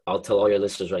I'll tell all your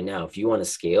listeners right now, if you want to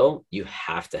scale, you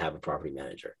have to have a property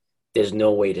manager. There's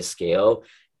no way to scale,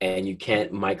 and you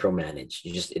can't micromanage.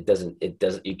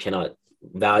 You cannot,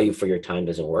 value for your time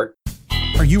doesn't work.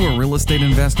 Are you a real estate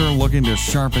investor looking to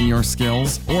sharpen your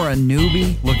skills or a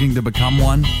newbie looking to become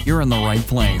one? You're in the right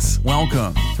place.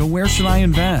 Welcome to Where Should I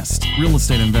Invest? Real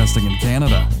Estate Investing in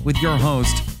Canada with your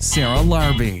host, Sarah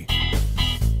Larby.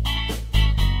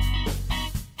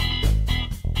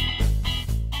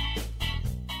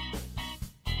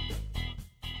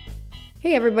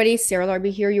 Hey everybody, Sarah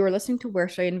Larby here. You are listening to Where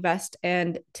Should I Invest?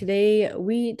 And today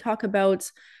we talk about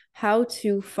how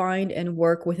to find and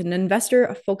work with an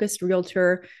investor-focused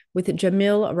realtor with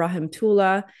Jamil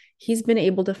Rahimtullah. He's been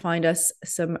able to find us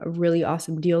some really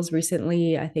awesome deals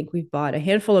recently. I think we've bought a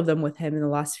handful of them with him in the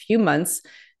last few months.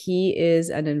 He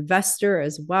is an investor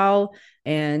as well,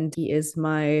 and he is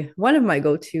one of my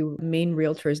go-to main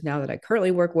realtors now that I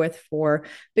currently work with for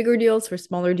bigger deals, for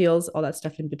smaller deals, all that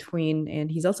stuff in between.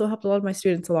 And he's also helped a lot of my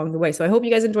students along the way. So I hope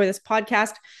you guys enjoy this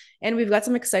podcast. And we've got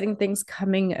some exciting things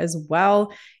coming as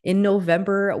well. In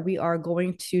November, we are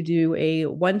going to do a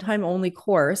one-time only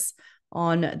course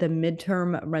on the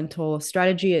midterm rental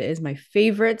strategy. It is my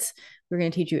favorite. We're going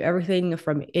to teach you everything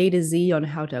from A to Z on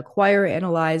how to acquire,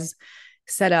 analyze,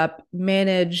 set up,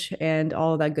 manage, and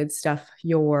all of that good stuff,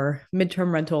 your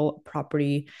midterm rental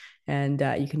property. And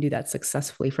you can do that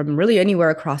successfully from really anywhere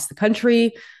across the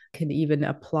country. Can even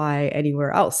apply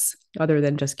anywhere else other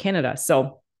than just Canada.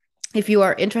 So if you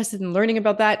are interested in learning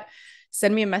about that,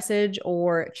 send me a message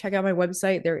or check out my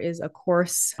website. There is a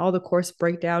course, all the course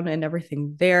breakdown and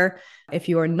everything there. If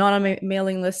you are not on my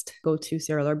mailing list, go to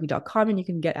sarahlarby.com and you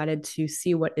can get added to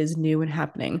see what is new and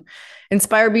happening.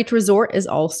 Inspire Beach Resort is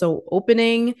also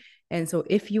opening. And so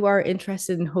if you are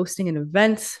interested in hosting an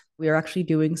event, we are actually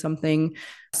doing something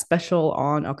special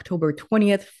on October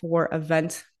 20th for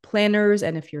event planners.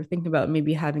 And if you're thinking about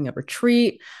maybe having a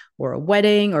retreat or a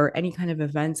wedding or any kind of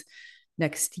event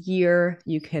next year,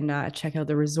 you can check out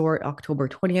the resort October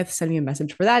 20th. Send me a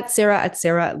message for that,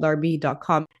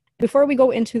 sarah@sarahlarby.com. Before we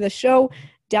go into the show,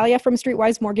 Dahlia from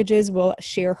Streetwise Mortgages will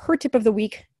share her tip of the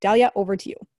week. Dahlia, over to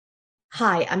you.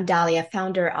 Hi, I'm Dahlia,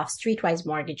 founder of Streetwise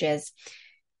Mortgages.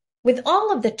 With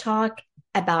all of the talk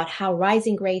about how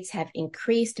rising rates have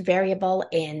increased variable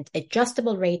and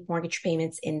adjustable rate mortgage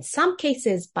payments in some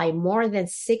cases by more than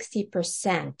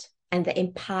 60%, and the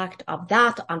impact of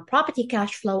that on property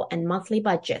cash flow and monthly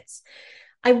budgets,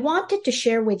 I wanted to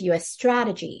share with you a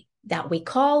strategy that we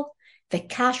call the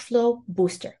cash flow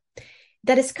booster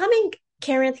that is coming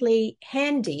currently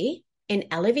handy in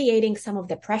alleviating some of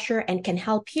the pressure and can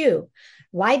help you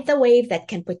ride the wave that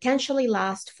can potentially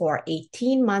last for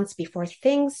 18 months before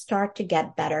things start to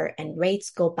get better and rates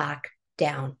go back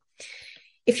down.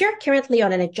 If you're currently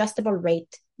on an adjustable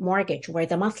rate mortgage where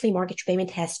the monthly mortgage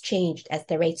payment has changed as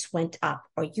the rates went up,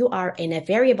 or you are in a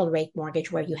variable rate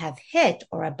mortgage where you have hit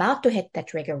or about to hit the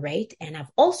trigger rate and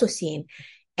have also seen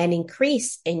an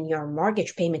increase in your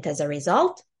mortgage payment as a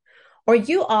result, or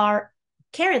you are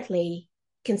currently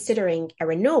considering a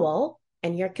renewal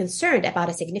and you're concerned about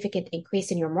a significant increase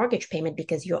in your mortgage payment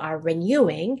because you are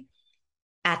renewing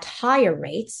at higher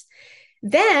rates,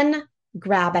 then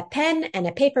grab a pen and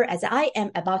a paper as I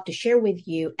am about to share with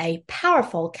you a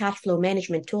powerful cash flow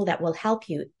management tool that will help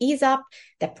you ease up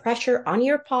the pressure on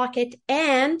your pocket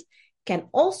and can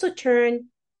also turn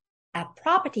a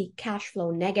property cash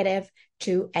flow negative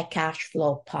to a cash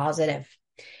flow positive.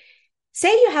 Say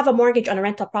you have a mortgage on a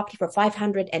rental property for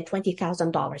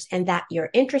 $520,000 and that your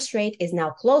interest rate is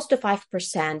now close to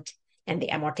 5% and the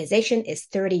amortization is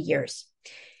 30 years.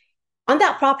 On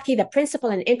that property, the principal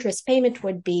and interest payment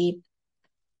would be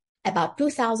about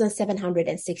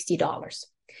 $2,760.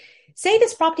 Say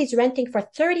this property is renting for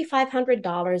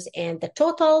 $3,500 and the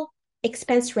total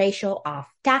expense ratio of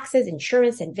taxes,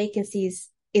 insurance, and vacancies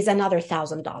is another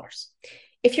 $1,000.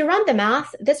 If you run the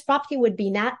math, this property would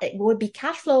be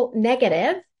cash flow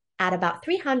negative at about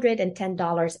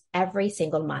 $310 every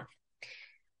single month.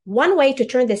 One way to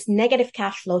turn this negative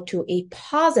cash flow to a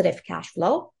positive cash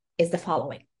flow is the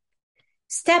following.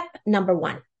 Step number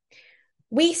one.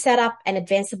 We set up an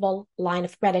advanceable line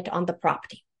of credit on the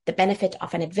property. The benefit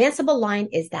of an advanceable line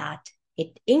is that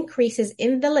it increases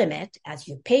in the limit as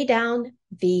you pay down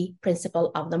the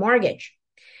principal of the mortgage.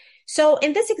 So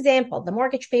in this example, the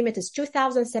mortgage payment is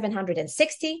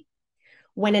 $2,760.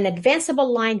 When an advanceable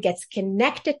line gets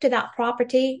connected to that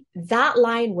property, that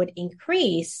line would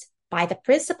increase by the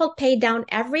principal paid down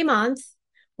every month,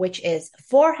 which is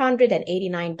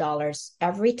 $489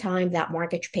 every time that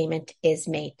mortgage payment is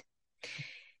made.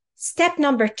 Step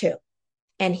number two,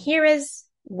 and here is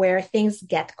where things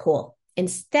get cool.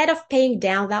 Instead of paying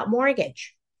down that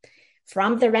mortgage,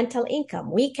 from the rental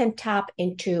income, we can tap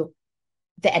into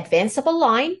the advanceable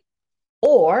line,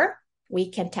 or we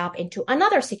can tap into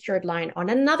another secured line on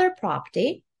another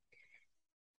property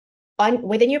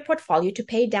within your portfolio to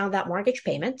pay down that mortgage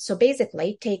payment. So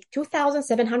basically, take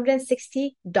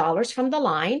 $2,760 from the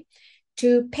line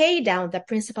to pay down the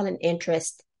principal and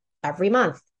interest every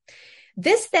month.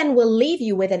 This then will leave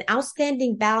you with an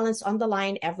outstanding balance on the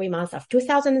line every month of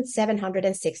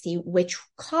 $2,760, which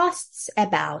costs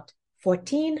about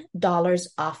 $14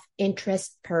 of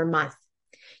interest per month.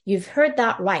 You've heard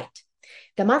that right.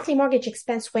 The monthly mortgage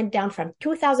expense went down from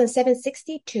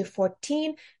 $2,760 to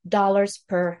 $14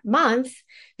 per month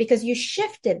because you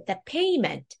shifted the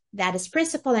payment that is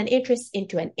principal and interest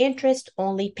into an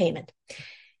interest-only payment.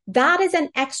 That is an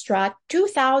extra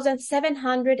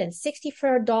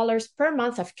 $2,764 per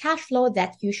month of cash flow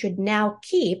that you should now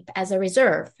keep as a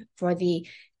reserve for the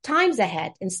times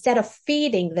ahead instead of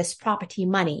feeding this property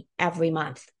money every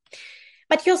month.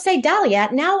 But you'll say, Dahlia,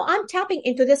 now I'm tapping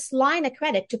into this line of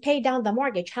credit to pay down the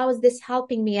mortgage. How is this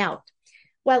helping me out?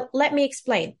 Well, let me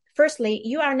explain. Firstly,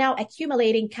 you are now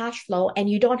accumulating cash flow and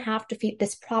you don't have to feed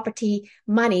this property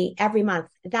money every month.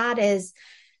 That is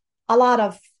a lot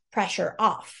of pressure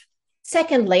off.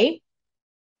 Secondly,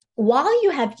 while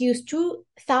you have used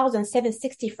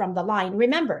 $2,760 from the line,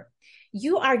 remember,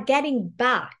 you are getting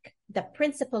back the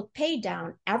principal pay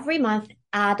down every month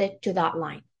added to that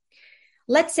line.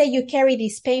 Let's say you carry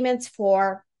these payments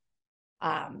for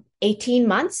 18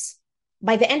 months.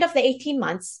 By the end of the 18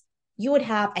 months, you would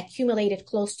have accumulated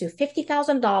close to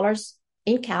 $50,000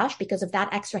 in cash because of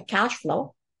that extra cash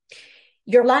flow.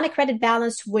 Your line of credit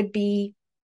balance would be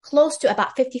close to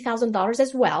about $50,000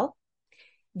 as well.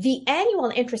 The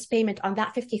annual interest payment on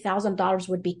that $50,000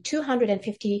 would be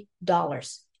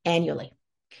 $250 annually.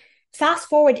 Fast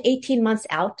forward 18 months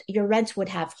out, your rents would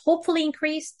have hopefully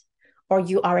increased, or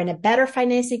you are in a better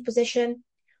financing position,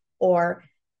 or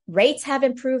rates have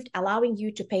improved, allowing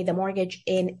you to pay the mortgage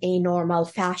in a normal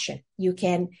fashion. You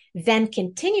can then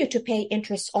continue to pay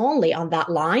interest only on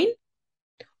that line,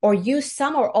 or use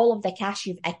some or all of the cash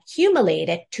you've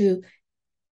accumulated to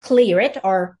clear it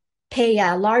or pay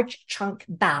a large chunk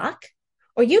back,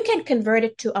 or you can convert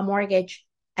it to a mortgage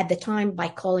at the time by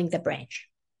calling the branch.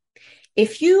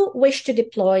 If you wish to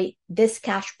deploy this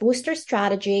cash booster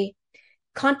strategy,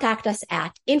 contact us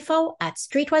at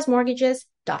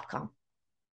info@streetwisemortgages.com.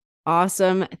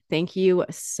 Awesome. Thank you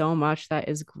so much. That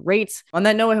is great. On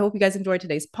that note, I hope you guys enjoyed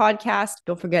today's podcast.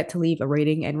 Don't forget to leave a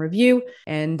rating and review,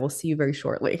 and we'll see you very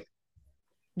shortly.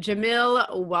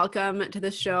 Jamil, welcome to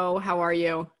the show. How are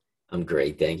you? I'm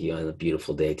great. Thank you. On a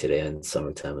beautiful day today in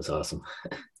summertime. It's awesome.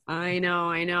 I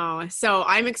know. So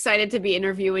I'm excited to be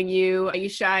interviewing you.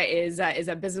 Aisha is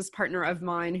a business partner of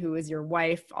mine who is your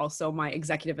wife, also my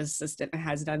executive assistant,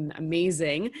 has done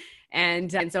amazing.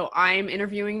 And so I'm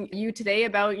interviewing you today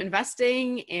about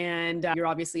investing, and you're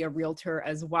obviously a realtor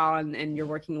as well, and you're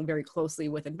working very closely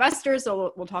with investors.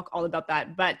 So we'll talk all about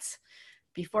that. But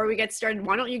before we get started,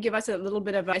 why don't you give us a little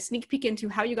bit of a sneak peek into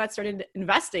how you got started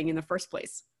investing in the first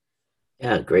place?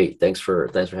 Yeah, great. Thanks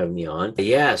for having me on.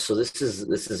 Yeah, so this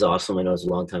is awesome. I know it's a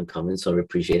long time coming, so I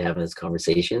appreciate having this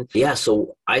conversation. Yeah,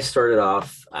 so I started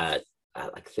off at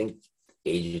I think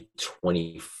age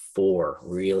 24,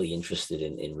 really interested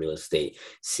in real estate,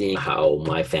 seeing how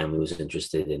my family was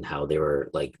interested and how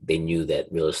they knew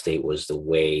that real estate was the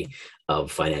way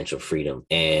of financial freedom.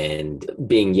 And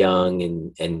being young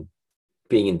and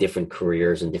being in different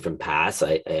careers and different paths,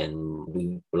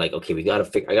 we were like, okay, I got to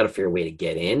figure a way to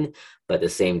get in. But at the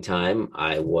same time,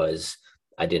 I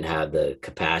didn't have the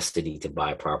capacity to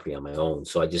buy property on my own.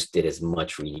 So I just did as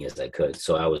much reading as I could.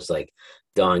 So I was like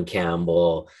Don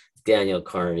Campbell, Daniel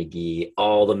Carnegie,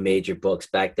 all the major books.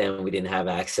 Back then, we didn't have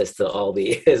access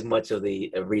to as much of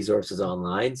the resources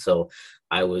online. So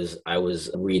I was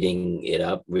reading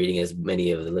as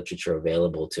many of the literature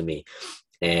available to me.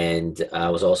 And I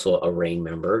was also a RAIN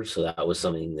member. So that was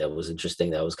something that was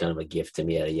interesting. That was kind of a gift to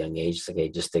me at a young age. It's okay,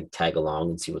 just to tag along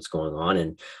and see what's going on.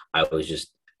 And I was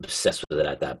just obsessed with it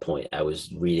at that point. I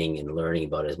was reading and learning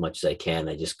about it as much as I can.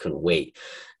 I just couldn't wait.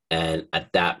 And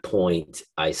at that point,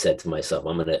 I said to myself,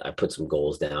 I put some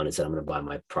goals down and said, I'm going to buy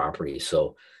my property.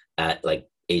 So at like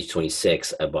age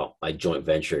 26, I joint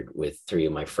ventured with 3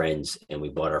 of my friends, and we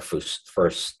bought our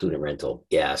first student rental.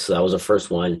 Yeah, so that was the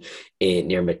first one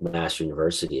near McMaster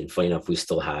University, and funny enough, we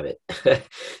still have it.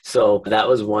 So that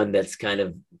was one that's kind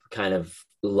of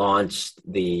launched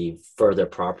the further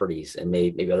properties, and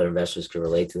maybe other investors could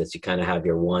relate to this. You kind of have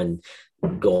your one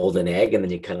golden egg, and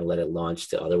then you kind of let it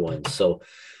launch to other ones. So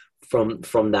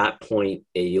from that point,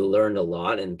 you learned a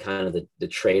lot, and kind of the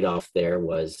trade-off there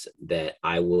was that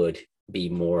I would be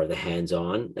more of the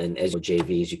hands-on. And as with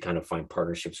JVs, you kind of find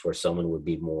partnerships where someone would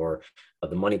be more of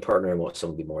the money partner and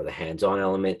someone would be more of the hands-on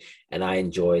element. And I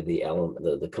enjoy the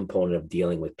element, the component of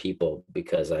dealing with people,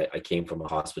 because I came from a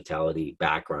hospitality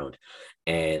background,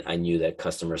 and I knew that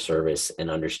customer service and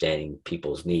understanding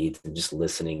people's needs and just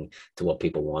listening to what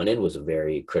people wanted was a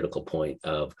very critical point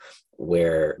of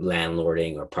where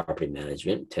landlording or property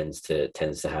management tends to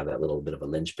have that little bit of a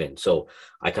linchpin. So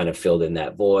I kind of filled in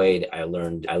that void. I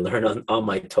learned on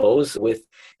my toes with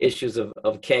issues of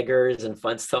keggers and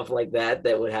fun stuff like that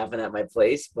would happen at my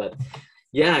place. But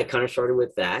yeah, I kind of started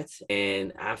with that.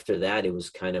 And after that, it was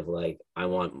kind of like, I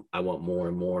want more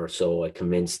and more. So I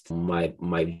convinced my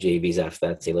JVs after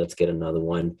that, say, let's get another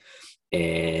one.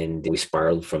 And we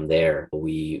spiraled from there.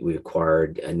 We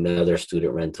acquired another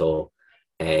student rental,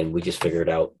 and we just figured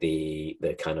out the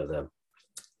kind of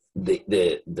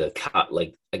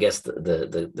like, I guess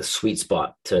the sweet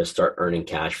spot to start earning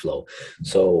cash flow.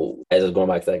 So as I was going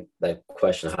back to that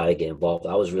question of how to get involved,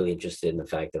 I was really interested in the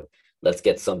fact of, let's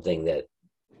get something that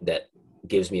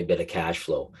gives me a bit of cash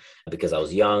flow, because I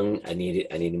was young. I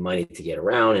needed money to get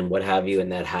around and what have you,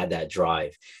 and that had that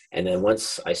drive. And then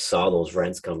once I saw those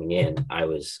rents coming in, I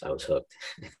was hooked.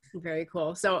 Very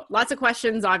cool. So lots of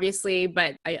questions, obviously,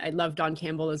 but I love Don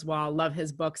Campbell as well. Love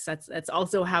his books. That's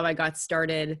also how I got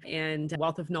started, and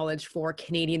wealth of knowledge for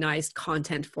Canadianized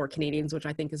content for Canadians, which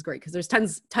I think is great, because there's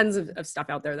tons of stuff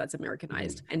out there that's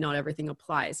Americanized and not everything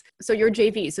applies. So you're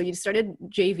JV. So you started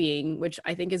JVing, which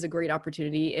I think is a great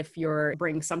opportunity if you're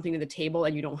bringing something to the table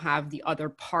and you don't have the other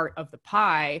part of the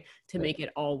pie to make it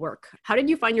all work. How did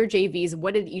you find your JVs?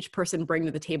 What did each person bring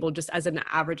to the table, just as an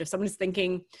average? If someone's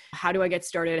thinking, how do I get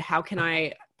started? How can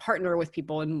I partner with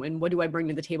people, and what do I bring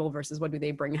to the table versus what do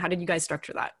they bring? How did you guys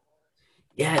structure that?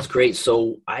 Yeah, it's great.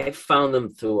 So I found them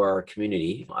through our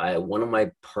community. One of my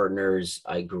partners,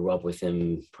 I grew up with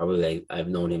him, probably I've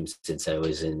known him since I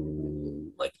was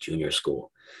in like junior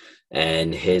school.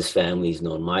 And his family's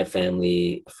known my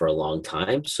family for a long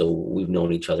time. So we've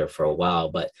known each other for a while.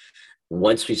 But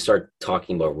once we start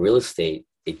talking about real estate,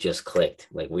 it just clicked.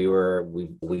 Like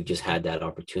we just had that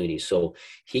opportunity. So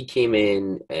he came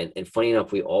in, and funny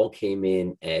enough, we all came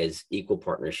in as equal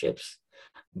partnerships,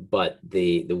 but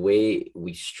the way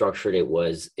we structured it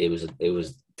was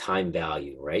time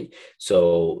value, right?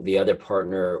 So the other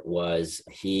partner was,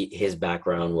 his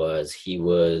background was, he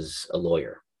was a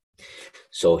lawyer.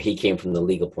 So he came from the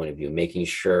legal point of view, making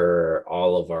sure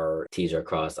all of our T's are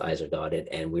crossed, I's are dotted,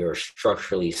 and we were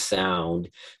structurally sound,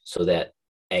 so that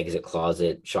exit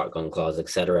closet, shotgun clause,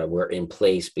 etc., were in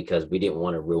place, because we didn't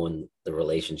want to ruin the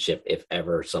relationship if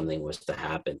ever something was to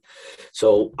happen.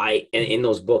 So and in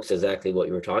those books, exactly what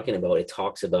you were talking about, it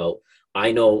talks about,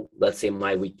 I know, let's say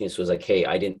my weakness was like, hey,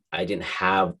 I didn't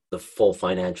have the full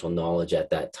financial knowledge at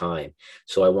that time.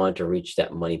 So I wanted to reach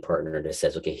that money partner that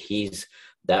says, okay,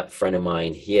 that friend of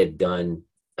mine, he had done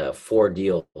 4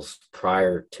 deals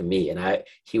prior to me, and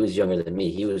he was younger than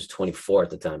me. He was 24 at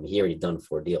the time. He already done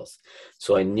 4 deals.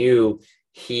 So I knew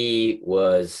he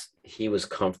was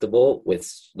comfortable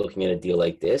with looking at a deal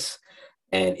like this.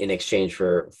 And in exchange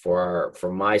for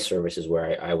my services,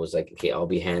 where I was like, okay, I'll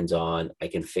be hands-on. I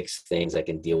can fix things. I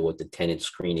can deal with the tenant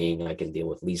screening. I can deal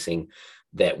with leasing,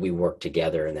 that we work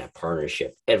together in that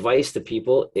partnership. Advice to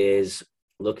people is,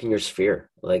 look in your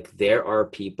sphere. Like, there are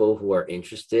people who are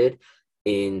interested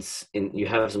in you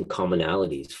have some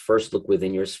commonalities. First, look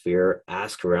within your sphere,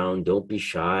 ask around, don't be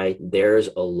shy. There's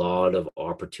a lot of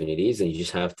opportunities, and you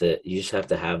just have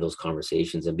to have those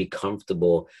conversations and be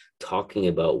comfortable talking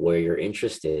about where your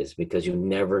interest is, because you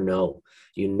never know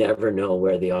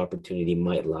where the opportunity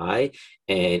might lie,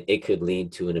 and it could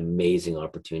lead to an amazing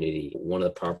opportunity. One of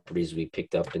the properties we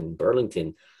picked up in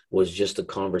Burlington was just a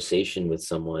conversation with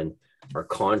someone, our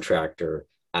contractor.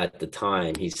 At the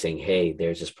time, he's saying, hey,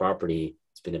 there's this property,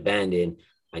 it's been abandoned,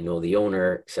 I know the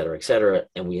owner, et cetera,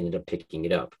 and we ended up picking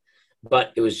it up.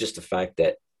 But it was just the fact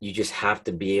that you just have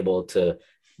to be able to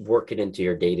work it into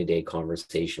your day-to-day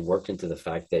conversation, work into the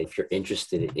fact that if you're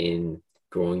interested in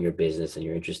growing your business and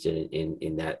you're interested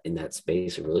in that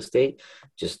space of real estate,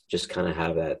 just kind of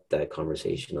have that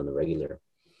conversation on the regular.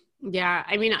 Yeah.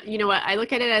 I mean, you know what? I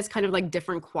look at it as kind of like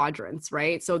different quadrants,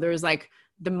 right? So there's like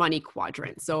the money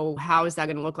quadrant. So how is that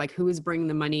going to look like? Who is bringing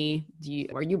the money?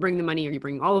 Are you bringing the money? Are you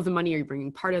bringing all of the money? Are you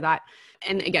bringing part of that?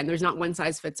 And again, there's not one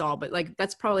size fits all, but like,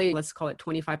 that's probably, let's call it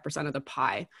 25% of the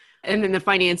pie. And then the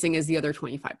financing is the other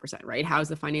 25%, right? How's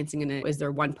the financing in it? Is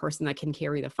there one person that can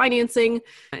carry the financing?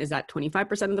 Is that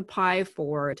 25% of the pie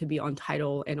to be on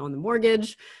title and on the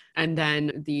mortgage? And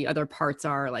then the other parts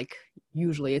are like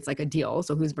usually it's like a deal.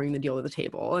 So who's bringing the deal to the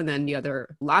table? And then the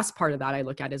other last part of that I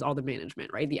look at is all the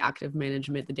management, right? The active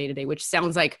management, the day-to-day, which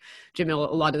sounds like, Jamil,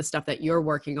 a lot of the stuff that you're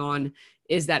working on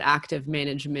is that active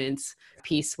management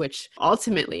piece, which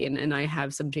ultimately, and I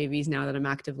have some JVs now that I'm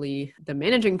actively the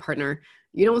managing partner,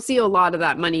 you don't see a lot of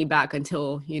that money back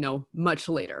until, much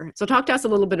later. So talk to us a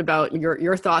little bit about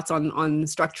your thoughts on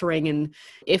structuring, and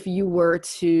if you were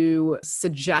to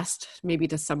suggest maybe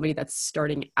to somebody that's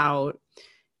starting out,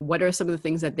 what are some of the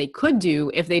things that they could do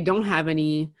if they don't have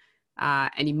any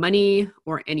money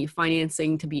or any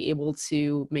financing to be able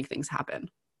to make things happen?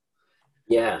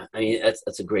 Yeah, I mean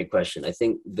that's a great question. I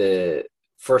think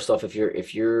first off, if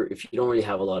you don't really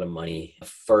have a lot of money,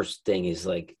 first thing is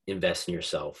like invest in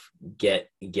yourself. Get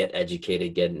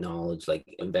educated, get knowledge,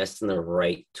 like invest in the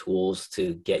right tools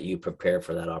to get you prepared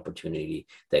for that opportunity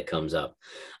that comes up.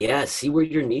 Yeah, see where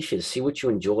your niche is, see what you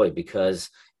enjoy, because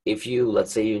if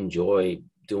let's say you enjoy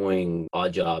doing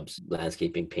odd jobs,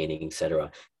 landscaping, painting,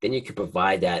 etc., then you can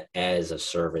provide that as a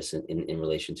service in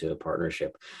relation to a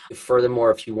partnership.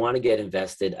 Furthermore, if you want to get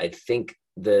invested, I think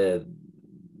that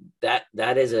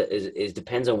is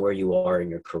depends on where you are in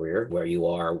your career, where you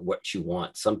are, what you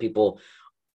want. Some people,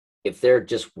 if they're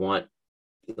just want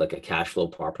like a cash flow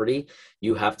property,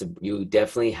 you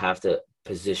definitely have to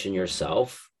position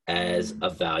yourself as a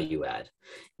value add.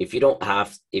 If you don't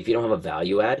have a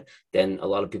value add, then a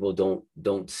lot of people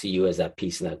don't see you as that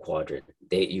piece in that quadrant.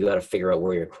 You got to figure out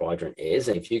where your quadrant is,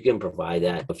 and if you can provide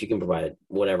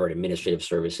whatever administrative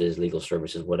services, legal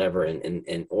services, whatever,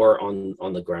 and or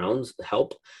on the grounds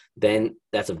help, then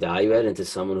that's a value add into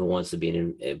someone who wants to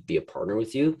be a partner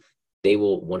with you. They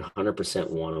will 100%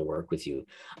 want to work with you.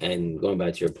 And going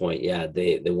back to your point, yeah,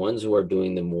 the ones who are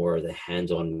doing the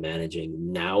hands-on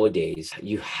managing nowadays,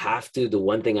 the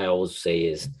one thing I always say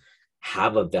is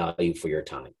have a value for your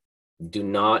time. Do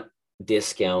not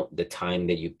discount the time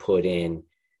that you put in,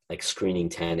 like screening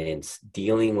tenants,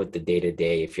 dealing with the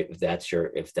day-to-day, if that's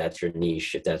your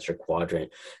niche, if that's your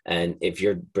quadrant, and if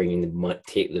you're bringing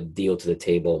the deal to the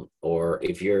table, or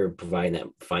if you're providing that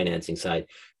financing side,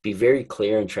 be very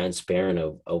clear and transparent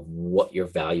of what your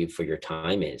value for your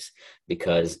time is.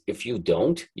 Because if you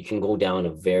don't, you can go down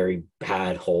a very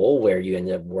bad hole where you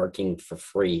end up working for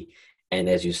free. And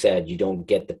as you said, you don't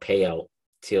get the payout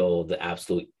till the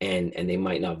absolute end, and they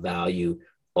might not value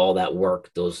all that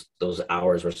work, those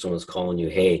hours where someone's calling you,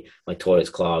 hey, my toilet's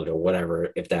clogged, or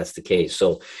whatever, if that's the case.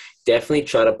 So definitely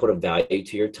try to put a value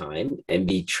to your time and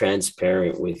be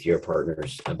transparent with your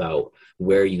partners about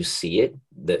where you see it,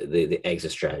 the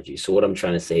exit strategy. So what I'm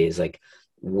trying to say is, like,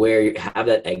 where you have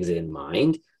that exit in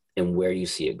mind and where you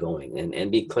see it going,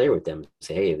 and be clear with them.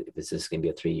 Say, hey, if this is going to be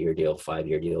a 3-year deal,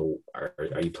 5-year deal, are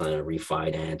you planning to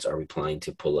refinance? Are we planning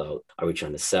to pull out? Are we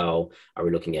trying to sell? Are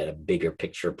we looking at a bigger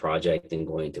picture project and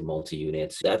going to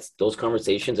multi-units? Those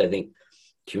conversations. I think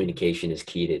communication is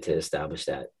key to establish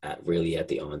that at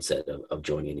the onset of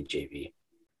joining a JV.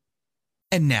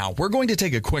 And now we're going to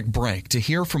take a quick break to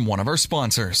hear from one of our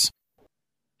sponsors.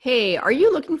 Hey, are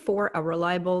you looking for a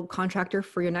reliable contractor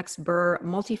for your next BRRRR,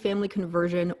 multifamily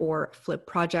conversion, or flip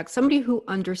project? Somebody who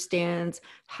understands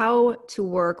how to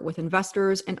work with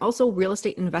investors and also real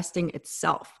estate investing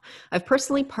itself. I've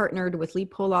personally partnered with Lee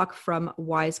Pollock from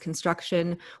Wise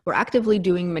Construction. We're actively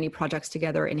doing many projects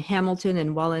together in Hamilton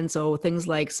and Welland, so things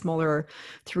like smaller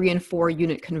 3 and 4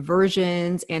 unit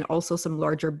conversions, and also some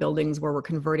larger buildings where we're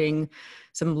converting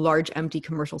some large empty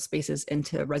commercial spaces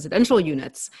into residential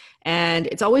units. And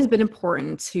it's always been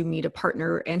important to meet a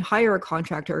partner and hire a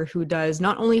contractor who does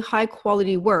not only high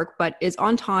quality work, but is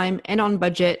on time and on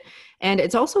budget. And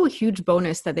it's also a huge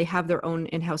bonus that they have their own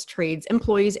in-house trades,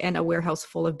 employees, and a warehouse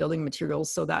full of building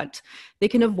materials so that they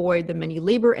can avoid the many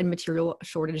labor and material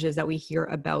shortages that we hear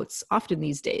about often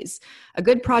these days. A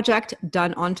good project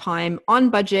done on time, on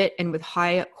budget, and with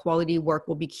high quality work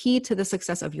will be key to the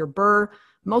success of your BRRRR,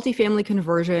 multifamily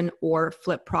conversion, or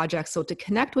flip project. So to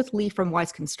connect with Lee from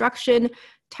Wise Construction,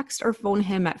 text or phone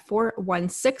him at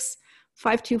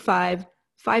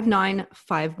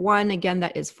 416-525-5951. Again,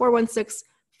 that is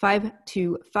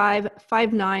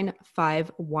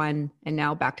 416-525-5951. And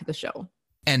now back to the show.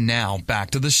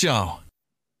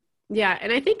 Yeah.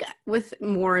 And I think with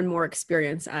more and more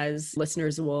experience, as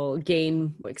listeners will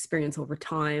gain experience over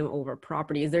time, over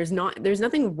properties, there's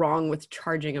nothing wrong with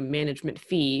charging a management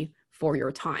fee for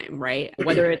your time, right?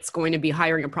 Whether it's going to be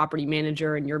hiring a property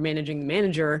manager and you're managing the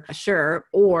manager, sure.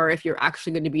 Or if you're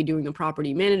actually going to be doing the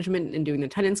property management and doing the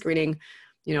tenant screening,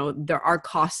 there are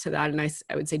costs to that. And I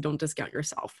would say don't discount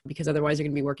yourself, because otherwise you're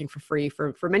going to be working for free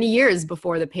for many years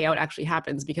before the payout actually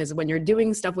happens. Because when you're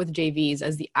doing stuff with JVs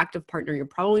as the active partner, you're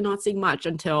probably not seeing much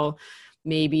until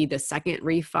maybe the second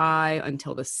refi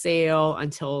until the sale,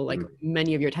 until like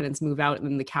many of your tenants move out, and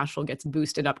then the cash flow gets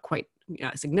boosted up quite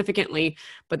significantly.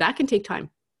 But that can take time.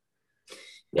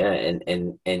 Yeah,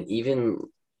 and even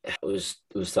I was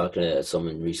talking to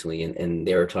someone recently, and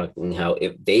they were talking how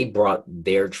if they brought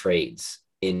their trades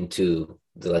into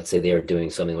let's say they are doing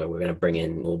something where we're going to bring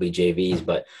in, we'll be JVs,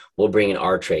 but we'll bring in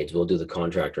our trades, we'll do the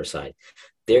contractor side.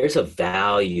 There's a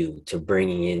value to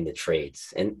bringing in the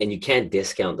trades, and you can't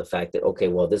discount the fact that, okay,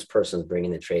 well, this person's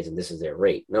bringing the trades and this is their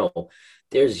rate. No,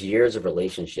 there's years of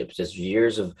relationships, there's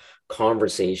years of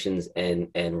conversations and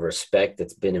respect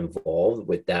that's been involved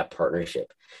with that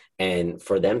partnership. And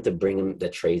for them to bring the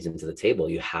trades into the table,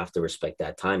 you have to respect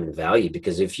that time and value.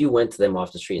 Because if you went to them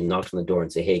off the street and knocked on the door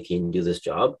and say, hey, can you do this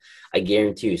job? I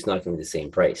guarantee you it's not going to be the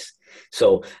same price.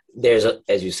 So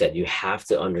as you said, you have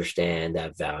to understand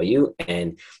that value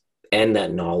and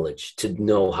that knowledge to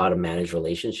know how to manage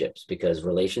relationships, because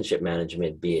relationship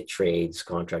management, be it trades,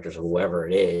 contractors, or whoever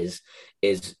it is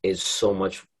so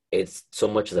much. It's so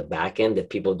much of the back end that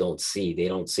people don't see. They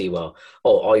don't see, well,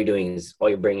 oh, all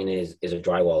you're bringing is a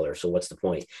drywaller. So what's the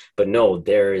point? But no,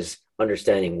 there is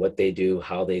understanding what they do,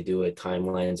 how they do it,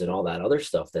 timelines, and all that other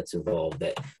stuff that's involved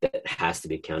that has to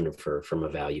be accounted for from a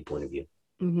value point of view.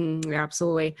 Mm-hmm,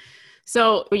 absolutely.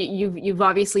 So you've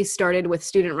obviously started with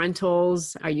student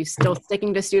rentals. Are you still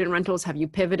sticking to student rentals? Have you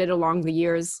pivoted along the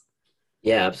years?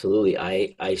 Yeah, absolutely.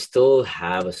 I still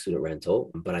have a student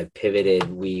rental, but I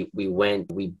pivoted. We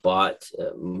bought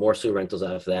more student rentals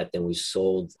after that. Then we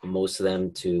sold most of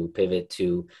them to pivot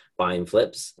to buying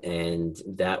flips, and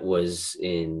that was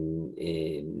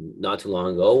in not too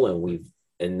long ago.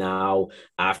 And now,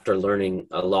 after learning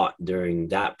a lot during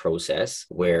that process,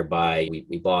 whereby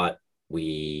we bought,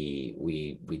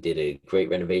 we did a great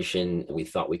renovation. We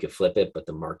thought we could flip it, but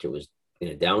the market was in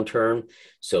a downturn.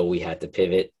 So we had to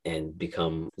pivot and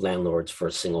become landlords for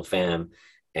a single fam,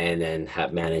 and then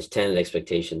have managed tenant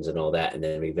expectations and all that. And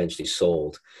then we eventually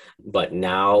sold. But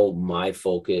now my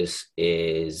focus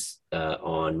is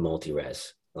on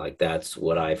multi-res. Like that's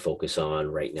what I focus on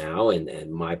right now.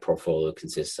 And my portfolio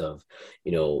consists of,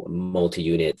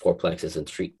 multi-unit fourplexes and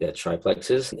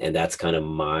triplexes. And that's kind of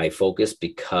my focus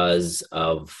because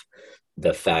of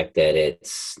the fact that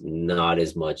it's not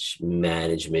as much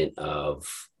management of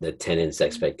the tenants'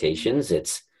 expectations.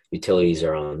 It's utilities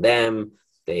are on them.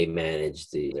 They manage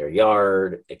their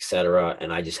yard, etc.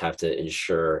 And I just have to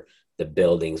ensure the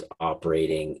building's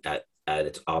operating at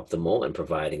its optimal and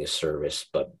providing a service.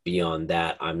 But beyond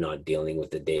that, I'm not dealing with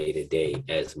the day-to-day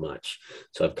as much.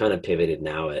 So I've kind of pivoted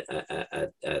now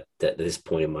at this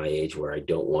point in my age where I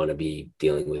don't want to be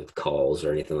dealing with calls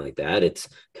or anything like that. It's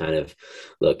kind of,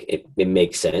 look, it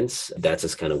makes sense. That's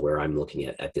just kind of where I'm looking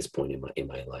at this point in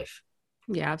my life.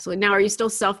 Yeah, absolutely. Now, are you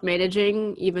still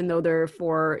self-managing, even though there are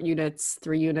 4 units,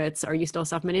 3 units? Are you still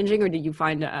self-managing, or did you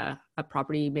find a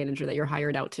property manager that you're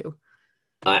hired out to?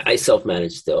 I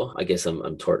self-manage still. I guess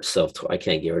I'm toward I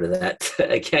can't get rid of that.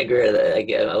 I can't get rid of that. I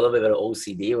get a little bit of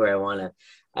OCD where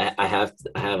I have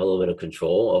a little bit of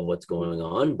control of what's going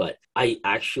on. But I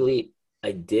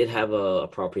did have a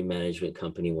property management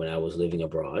company when I was living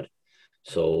abroad.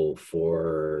 So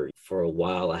for a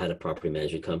while I had a property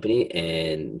management company,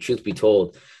 and truth be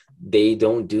told, they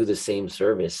don't do the same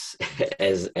service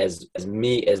as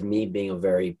me being a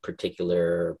very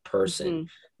particular person. Mm-hmm.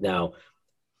 Now,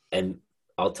 and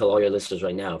I'll tell all your listeners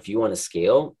right now, if you want to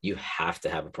scale, you have to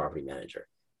have a property manager.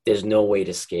 There's no way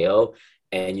to scale,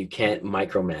 and you can't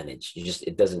micromanage.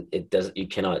 You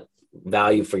cannot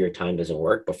value for your time doesn't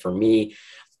work. But for me,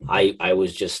 I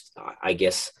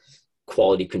guess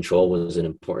quality control was an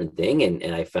important thing.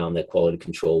 And I found that quality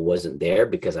control wasn't there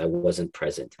because I wasn't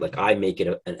present. Like I make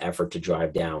it an effort to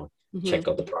drive down, check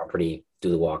out the property,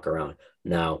 do the walk around.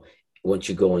 Now, once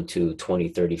you go into 20,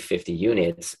 30, 50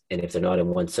 units, and if they're not in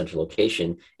one central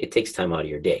location, it takes time out of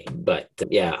your day. But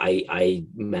yeah, I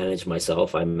manage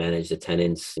myself. I manage the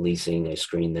tenants, leasing, I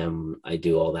screen them, I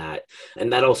do all that.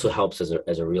 And that also helps as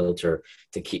a realtor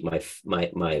to keep my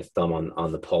thumb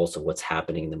on the pulse of what's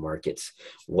happening in the markets,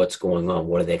 what's going on,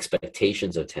 what are the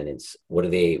expectations of tenants, what are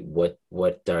they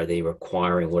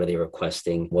requiring, what are they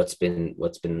requesting, what's been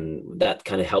that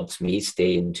kind of helps me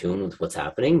stay in tune with what's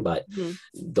happening. But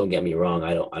don't get me wrong,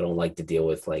 I don't like to deal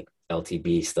with like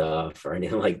LTB stuff or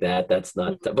anything like that. That's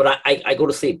not, but I go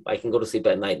to sleep. I can go to sleep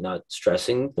at night, not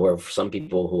stressing. Or for some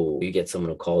people who you get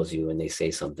someone who calls you and they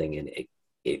say something and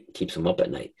it keeps them up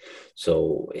at night.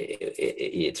 So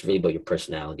it's really about your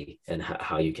personality and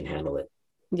how you can handle it.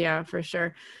 Yeah, for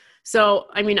sure. So,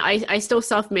 I mean, I still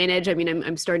self-manage. I mean,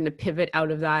 I'm starting to pivot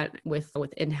out of that with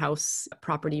in-house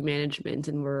property management,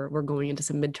 and we're going into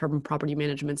some midterm property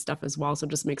management stuff as well. So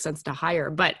it just makes sense to hire.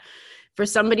 But for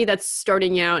somebody that's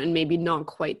starting out and maybe not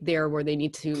quite there where they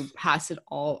need to pass it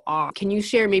all off, can you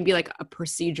share maybe like a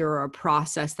procedure or a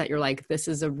process that you're like, this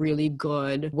is a really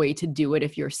good way to do it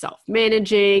if you're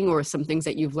self-managing, or some things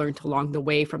that you've learned along the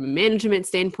way from a management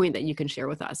standpoint that you can share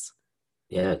with us?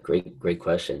 Yeah, great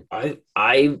question.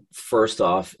 I first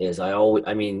off is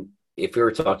I mean, if we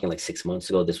were talking like 6 months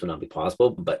ago, this would not be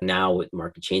possible. But now with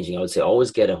market changing, I would say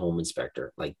always get a home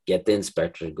inspector, like get the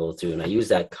inspector to go through. And I use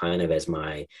that kind of as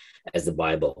the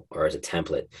Bible or as a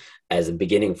template, as a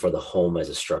beginning for the home as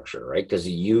a structure, right? Because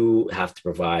you have to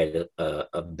provide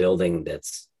a building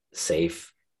that's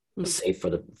safe for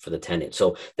the tenant.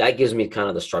 So that gives me kind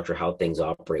of the structure, how things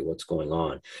operate, what's going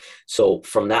on. So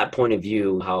from that point of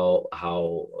view, how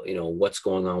what's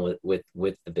going on with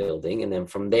the building, and then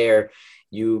from there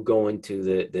you go into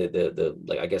the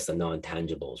like, I guess, the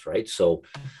non-tangibles, right? So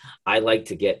I like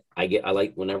to I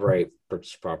like, whenever I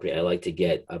purchase property, I like to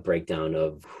get a breakdown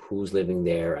of who's living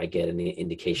there. I get an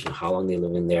indication of how long they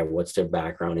live in there, what's their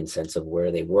background in sense of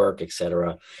where they work,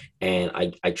 etc. And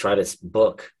I try to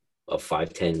book a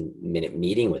 5-10 minute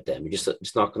meeting with them. You just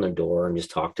knock on their door and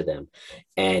just talk to them.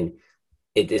 And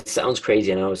it sounds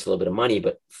crazy. I know it's a little bit of money,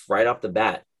 but right off the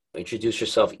bat, introduce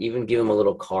yourself, even give them a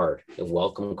little card, a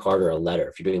welcome card or a letter.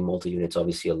 If you're doing multi-units,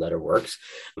 obviously a letter works,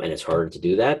 and it's harder to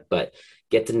do that, but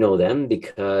get to know them,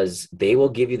 because they will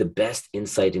give you the best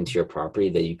insight into your property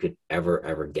that you could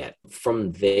ever get.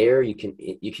 From there, you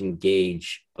can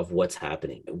gauge of what's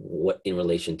happening, what in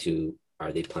relation to,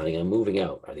 are they planning on moving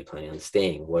out? Are they planning on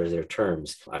staying? What are their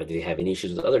terms? Are they having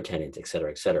issues with other tenants, et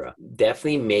cetera, et cetera?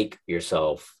 Definitely make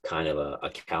yourself kind of a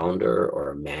calendar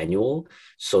or a manual,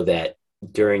 so that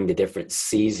during the different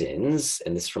seasons,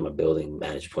 and this is from a building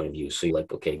management point of view, so you're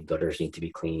like, okay, gutters need to be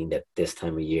cleaned at this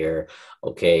time of year.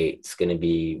 Okay, it's going to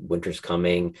be winter's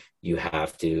coming. You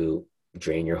have to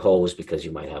drain your hose because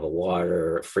you might have a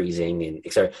water freezing, and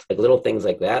etc. Like little things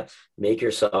like that. Make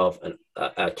yourself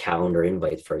a calendar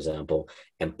invite, for example,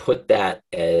 and put that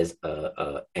as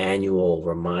a annual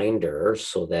reminder,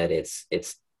 so that it's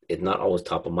not always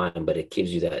top of mind, but it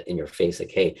gives you that in your face,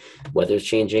 like, hey, weather's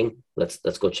changing. Let's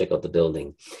go check out the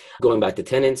building. Going back to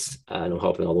tenants, and I'm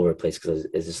hopping all over the place because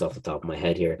it's just off the top of my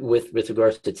head here. With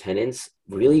regards to tenants,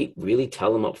 really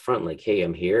tell them up front, like, hey,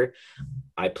 I'm here.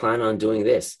 I plan on doing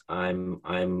this. I'm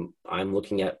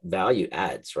looking at value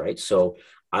adds, right? So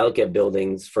I look at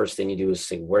buildings. First thing you do is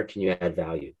say, where can you add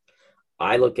value?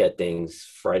 I look at things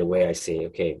right away. I say,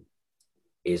 okay,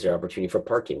 is there opportunity for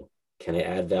parking? Can I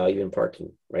add value in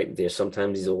parking, right? There's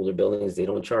sometimes these older buildings, they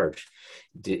don't charge.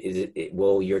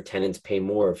 Will your tenants pay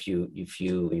more if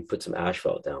you put some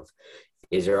asphalt down?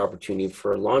 Is there opportunity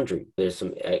for laundry? There's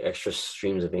some extra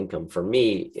streams of income. For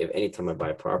me, if anytime I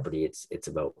buy property, it's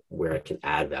about where I can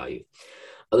add value.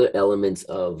 Other elements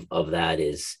of that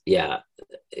is, yeah,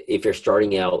 if you're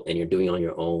starting out and you're doing it on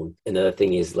your own, another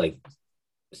thing is, like,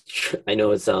 I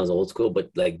know it sounds old school,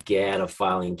 but like, get a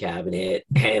filing cabinet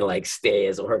and like stay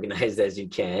as organized as you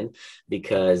can,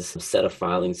 because set a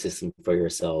filing system for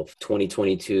yourself.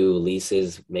 2022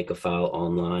 leases, make a file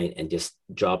online and just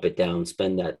drop it down,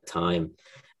 spend that time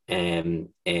and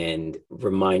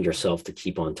remind yourself to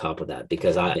keep on top of that.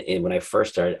 Because when I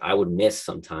first started, I would miss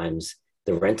sometimes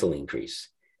the rental increase.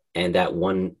 And that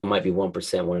one might be 1%,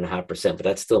 1.5%, but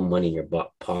that's still money in your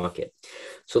pocket.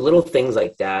 So little things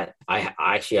like that. I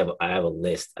actually have a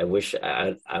list. I wish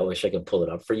I could pull it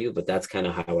up for you, but that's kind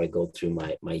of how I go through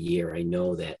my year. I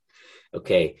know that,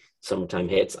 okay, summertime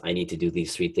hits, I need to do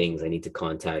these 3 things. I need to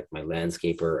contact my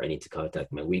landscaper. I need to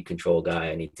contact my weed control guy.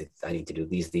 I need to do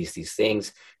these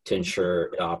things to ensure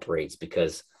it operates,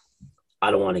 because I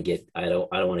don't want to get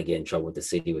in trouble with the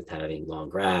city with having long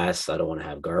grass. I don't want to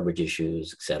have garbage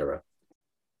issues, etc.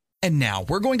 And now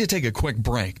we're going to take a quick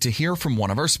break to hear from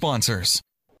one of our sponsors.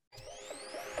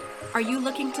 Are you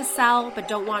looking to sell but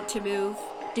don't want to move?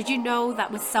 Did you know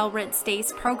that with Sell Rent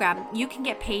Stay's program, you can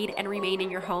get paid and remain in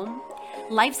your home?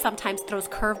 Life sometimes throws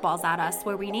curveballs at us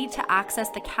where we need to access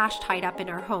the cash tied up in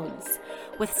our homes.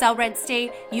 With Sell Rent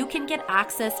Stay, you can get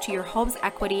access to your home's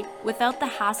equity without the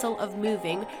hassle of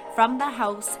moving from the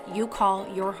house you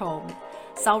call your home.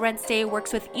 Sell Rent Stay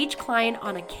works with each client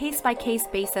on a case-by-case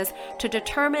basis to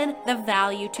determine the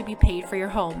value to be paid for your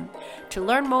home. To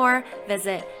learn more,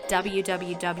 visit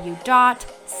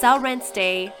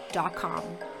www.sellrentstay.com.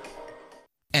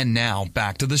 And now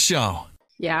back to the show.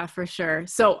 Yeah, for sure.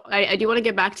 So I do want to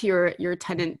get back to your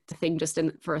tenant thing just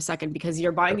for a second, because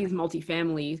you're buying these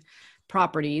multifamily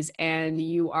properties, and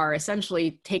you are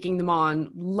essentially taking them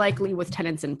on likely with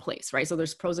tenants in place, right? So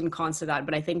there's pros and cons to that.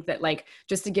 But I think that, like,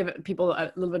 just to give people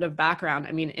a little bit of background,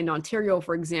 I mean, in Ontario,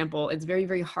 for example, it's very,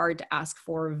 very hard to ask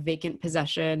for vacant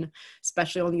possession,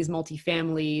 especially on these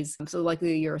multifamilies. So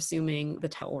likely you're assuming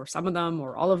or some of them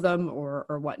or all of them or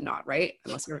whatnot, right?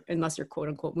 Unless you're quote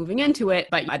unquote moving into it.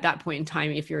 But at that point in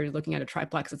time, if you're looking at a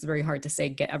triplex, it's very hard to say,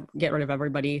 get rid of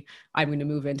everybody. I'm going to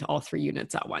move into all 3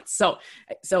 units at once.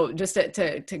 So just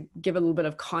to give a little bit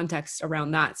of context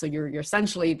around that. So you're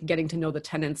essentially getting to know the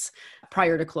tenants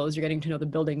prior to close. You're getting to know the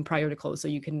building prior to close. So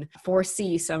you can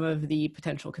foresee some of the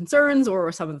potential concerns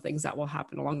or some of the things that will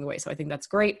happen along the way. So I think that's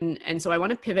great. And so I want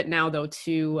to pivot now though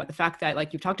to the fact that,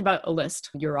 like, you've talked about a list.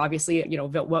 You're obviously,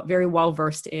 very well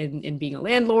versed in being a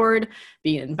landlord,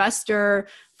 being an investor,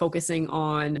 focusing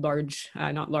on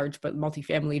not large, but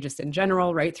multifamily just in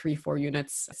general, right? 3-4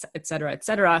 units, et cetera, et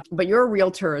cetera. But you're a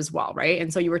realtor as well, right?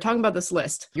 And so you were talking about this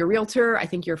list. You're a realtor. I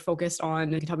think you're focused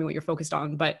on, you can tell me what you're focused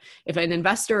on, but if an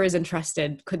investor is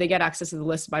interested, could they get access to the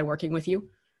list by working with you?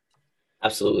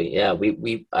 Absolutely. Yeah.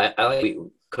 We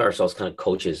call ourselves kind of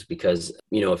coaches because,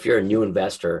 if you're a new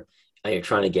investor and you're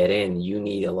trying to get in, you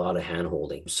need a lot of hand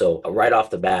holding. So right off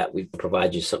the bat, we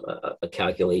provide you a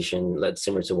calculation that's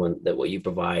similar to what you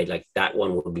provide. Like that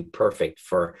one would be perfect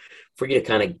for you to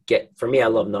kind of get. For me, I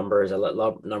love numbers. I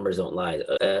love numbers, don't lie.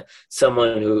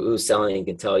 Someone who's selling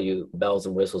can tell you bells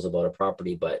and whistles about a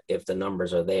property, but if the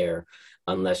numbers are there,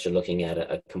 unless you're looking at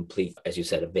a complete, as you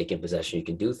said, a vacant possession, you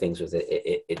can do things with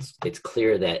it. It's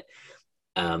clear that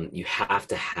you have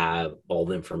to have all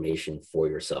the information for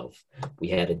yourself. We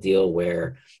had a deal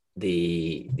where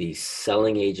the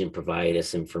selling agent provided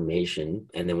us information,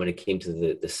 and then when it came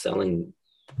to the selling,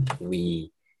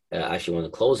 we actually when the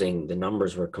closing, the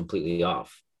numbers were completely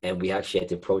off, and we actually had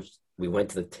to approach. We went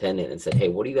to the tenant and said, "Hey,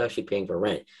 what are you actually paying for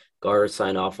rent?" Guard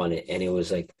signed off on it, and it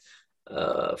was like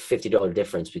 $50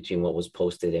 difference between what was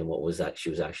posted and what she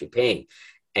was actually paying.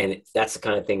 And that's the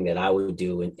kind of thing that I would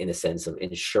do in a sense of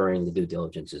ensuring the due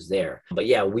diligence is there. But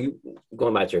yeah,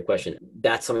 going back to your question,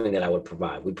 that's something that I would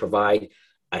provide.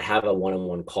 I'd have a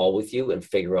one-on-one call with you and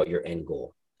figure out your end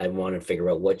goal. I want to figure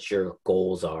out what your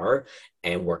goals are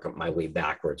and work up my way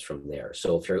backwards from there.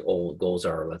 So if your goals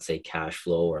are, let's say, cash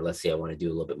flow, or let's say I want to do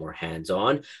a little bit more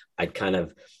hands-on, I'd kind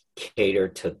of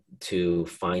cater to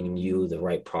finding you the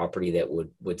right property that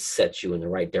would set you in the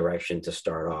right direction to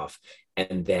start off,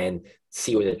 and then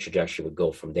see where the trajectory would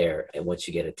go from there. And once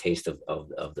you get a taste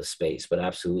of the space, but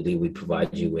absolutely, we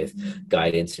provide you with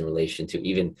guidance in relation to,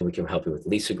 even we can help you with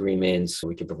lease agreements.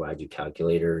 We can provide you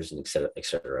calculators and et cetera, et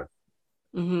cetera.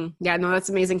 Mm-hmm. Yeah, no, that's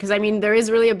amazing. Cause I mean, there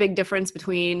is really a big difference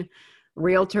between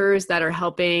realtors that are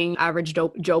helping average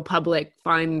Joe public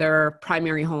find their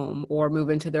primary home or move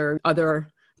into their other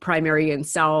primary and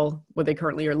sell what they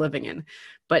currently are living in.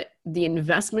 But the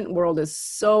investment world is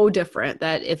so different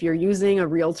that if you're using a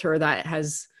realtor that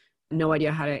has no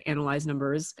idea how to analyze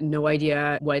numbers, no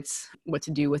idea what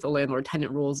to do with the landlord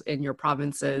tenant rules in your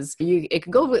provinces, it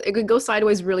could go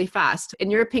sideways really fast.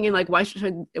 In your opinion, like,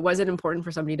 was it important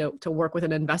for somebody to work with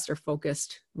an investor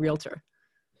focused realtor?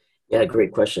 Yeah,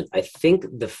 great question. I think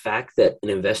the fact that an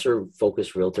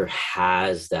investor-focused realtor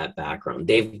has that background,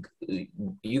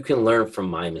 you can learn from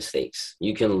my mistakes.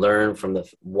 You can learn from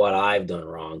what I've done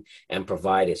wrong and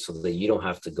provide it so that you don't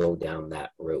have to go down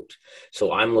that route.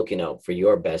 So I'm looking out for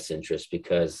your best interest,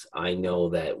 because I know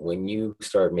that when you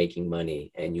start making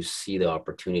money and you see the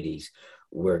opportunities,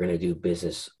 we're going to do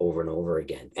business over and over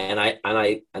again.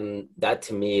 And that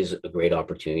to me is a great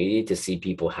opportunity to see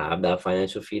people have that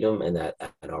financial freedom and that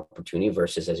opportunity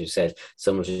versus, as you said,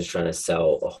 someone's just trying to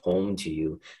sell a home to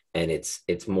you. And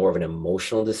it's more of an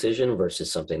emotional decision versus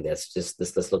something that's just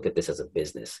let's look at this as a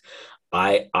business.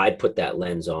 I put that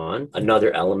lens on.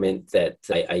 Another element that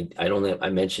I don't know I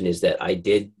mentioned is that I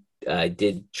did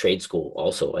trade school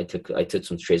also. I took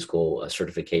some trade school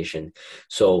certification.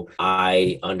 So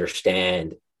I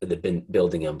understand the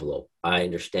building envelope. I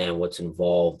understand what's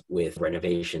involved with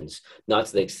renovations, not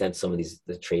to the extent some of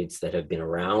the trades that have been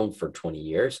around for 20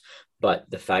 years, but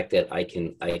the fact that I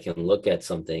can look at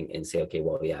something and say, okay,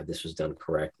 well, yeah, this was done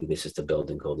correctly. This is the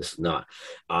building code. This is not.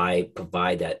 I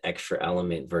provide that extra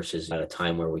element versus at a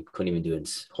time where we couldn't even do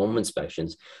home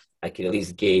inspections. I can at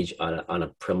least gauge on a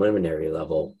preliminary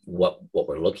level what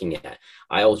we're looking at.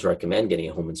 I always recommend getting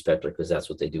a home inspector because that's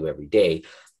what they do every day,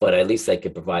 but at least I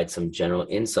could provide some general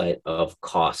insight of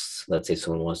costs. Let's say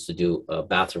someone wants to do a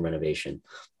bathroom renovation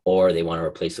or they want to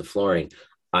replace the flooring.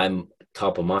 I'm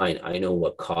top of mind. I know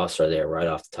what costs are there right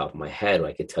off the top of my head.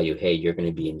 I could tell you, hey, you're going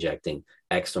to be injecting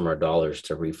X number of dollars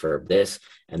to refurb this,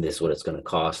 and this is what it's going to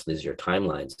cost. These are your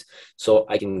timelines. So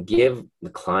I can give the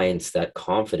clients that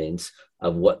confidence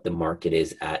of what the market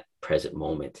is at present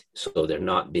moment. So they're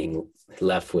not being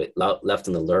left in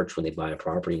the lurch when they buy a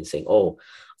property and saying, oh,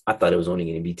 I thought it was only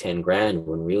going to be 10 grand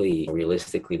when really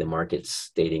realistically the market's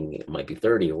stating it might be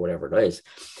 30 or whatever it is.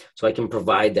 So I can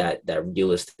provide that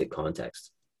realistic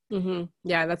context. Mm-hmm.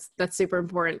 Yeah, that's super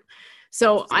important.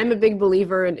 So I'm a big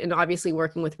believer in obviously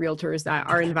working with realtors that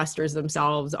are investors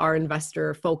themselves, are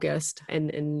investor focused.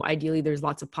 And ideally there's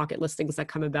lots of pocket listings that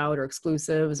come about or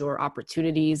exclusives or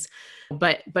opportunities.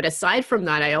 But aside from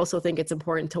that, I also think it's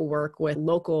important to work with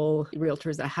local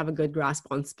realtors that have a good grasp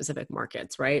on specific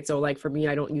markets, right? So like for me,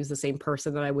 I don't use the same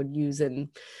person that I would use in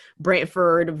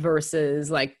Brantford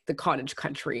versus like the cottage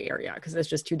country area, because it's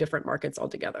just two different markets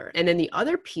altogether. And then the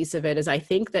other piece of it is I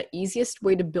think the easiest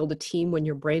way to build a team when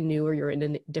you're brand new or you're in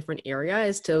a different area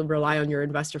is to rely on your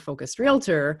investor focused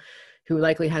realtor who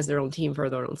likely has their own team for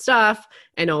their own stuff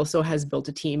and also has built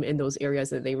a team in those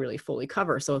areas that they really fully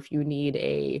cover. So if you need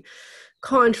a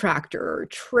contractor,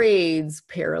 trades,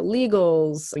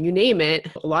 paralegals, you name it,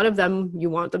 a lot of them,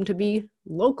 you want them to be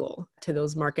local to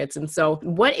those markets. And so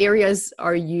what areas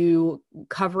are you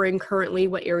covering currently?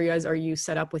 What areas are you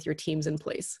set up with your teams in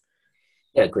place?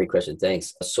 Yeah, great question.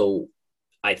 Thanks. So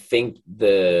I think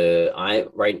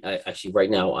right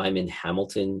now I'm in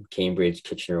Hamilton, Cambridge,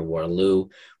 Kitchener, Waterloo.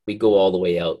 We go all the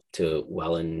way out to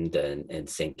Welland and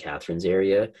St. Catharines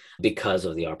area because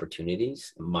of the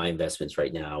opportunities. My investments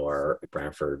right now are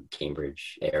Brantford,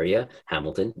 Cambridge area,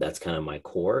 Hamilton. That's kind of my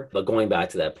core. But going back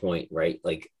to that point, right?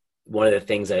 Like one of the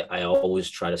things I always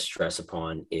try to stress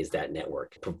upon is that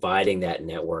network, providing that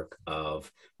network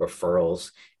of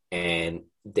referrals. And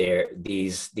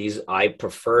these I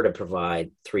prefer to provide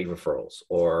 3 referrals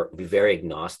or be very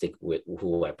agnostic with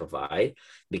who I provide,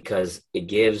 because it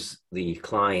gives the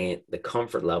client the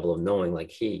comfort level of knowing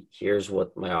like, hey, here's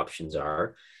what my options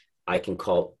are. I can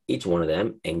call each one of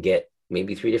them and get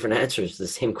maybe 3 different answers to the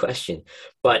same question.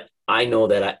 But I know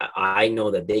that I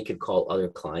know that they could call other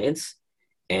clients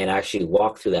and actually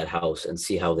walk through that house and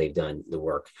see how they've done the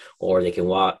work, or they can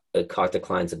talk to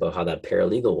clients about how that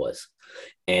paralegal was.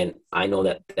 And I know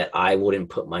that I wouldn't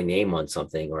put my name on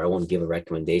something, or I won't give a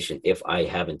recommendation if I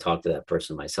haven't talked to that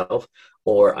person myself,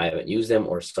 or I haven't used them,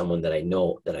 or someone that I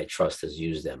know that I trust has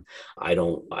used them. I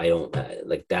don't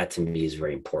like that. To me is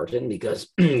very important, because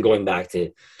going back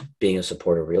to being a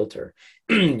supportive realtor,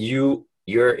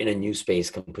 you're in a new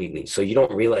space completely. So you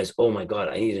don't realize, oh my God,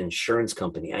 I need an insurance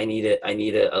company. I need a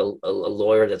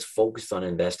lawyer that's focused on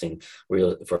investing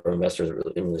for investors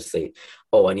in real estate.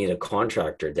 Oh, I need a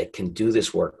contractor that can do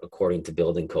this work according to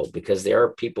building code, because there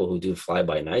are people who do fly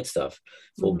by night stuff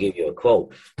who will give you a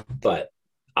quote, but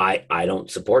I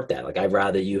don't support that. Like, I'd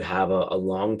rather you have a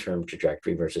long-term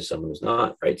trajectory versus someone who's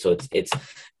not, right? So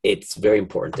it's very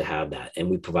important to have that. And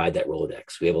we provide that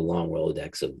Rolodex. We have a long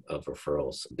Rolodex of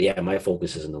referrals. But yeah, my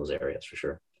focus is in those areas for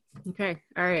sure. Okay.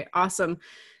 All right. Awesome.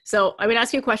 So I'm going to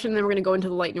ask you a question, and then we're going to go into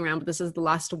the lightning round, but this is the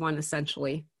last one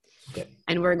essentially. Okay.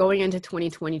 And we're going into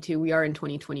 2022. We are in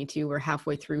 2022. We're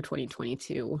halfway through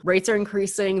 2022. Rates are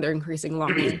increasing. They're increasing a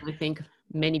lot more than I think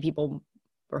many people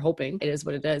are hoping. It is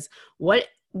what it is.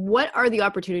 What are the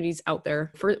opportunities out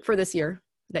there for this year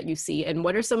that you see? And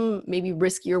what are some maybe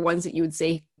riskier ones that you would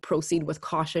say proceed with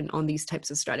caution on these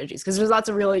types of strategies? Because there's lots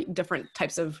of really different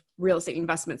types of real estate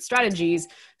investment strategies.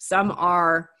 Some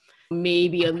are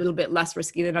maybe a little bit less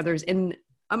risky than others in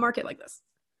a market like this.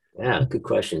 Yeah, good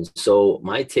question. So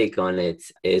my take on it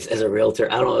is, as a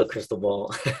realtor, I don't have a crystal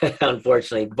ball,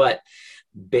 unfortunately, but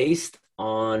based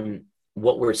on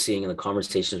what we're seeing in the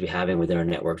conversations we're having within our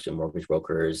networks and mortgage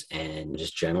brokers and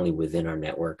just generally within our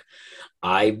network,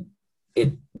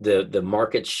 the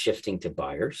market's shifting to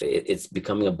buyers. It's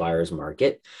becoming a buyer's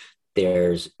market.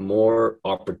 There's more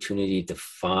opportunity to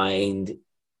find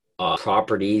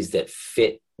properties that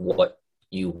fit what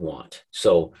you want.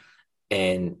 So,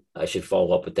 and I should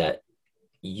follow up with that,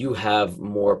 you have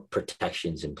more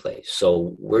protections in place.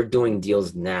 So we're doing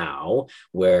deals now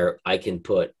where I can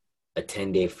put a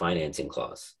 10-day financing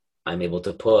clause. I'm able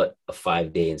to put a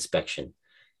 5-day inspection.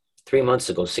 3 months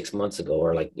ago, 6 months ago,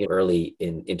 or like early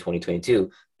in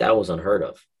 2022, that was unheard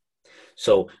of.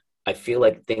 So I feel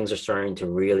like things are starting to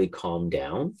really calm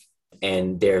down,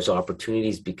 and there's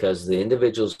opportunities because the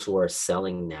individuals who are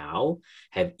selling now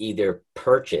have either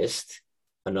purchased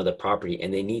another property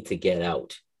and they need to get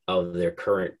out of their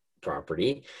current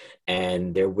property,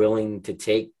 and they're willing to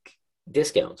take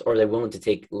discounts, or they're willing to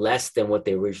take less than what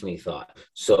they originally thought.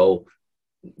 So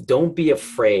don't be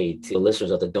afraid, to the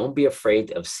listeners out there, don't be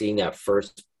afraid of seeing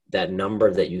that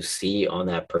number that you see on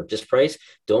that purchase price.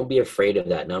 Don't be afraid of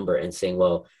that number and saying,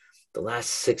 well, the last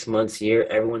 6 months here,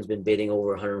 everyone's been bidding over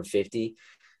 150.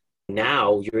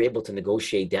 Now you're able to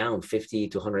negotiate down 50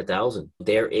 to 100,000.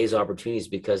 There is opportunities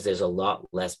because there's a lot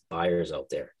less buyers out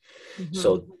there. Mm-hmm.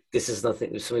 So this is something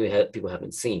people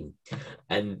haven't seen.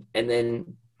 And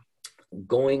then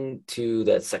going to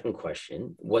that second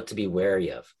question, what to be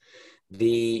wary of.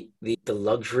 The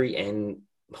luxury end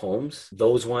homes,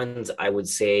 those ones, I would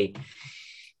say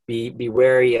be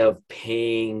wary of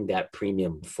paying that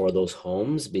premium for those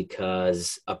homes,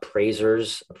 because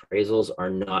appraisals are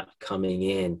not coming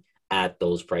in at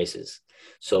those prices.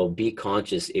 So be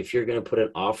conscious. If you're going to put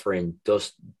an offer in,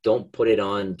 just don't put it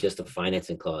on just a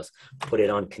financing clause, put it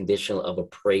on conditional of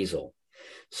appraisal.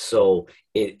 So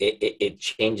it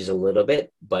changes a little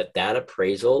bit, but that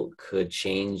appraisal could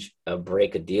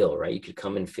break a deal, right? You could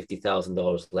come in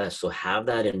 $50,000 less. So have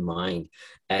that in mind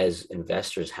as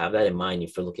investors. Have that in mind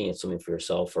if you're looking at something for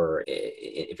yourself, or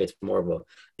if it's more of an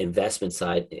investment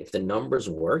side. If the numbers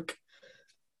work,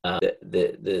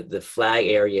 the flag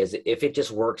areas, if it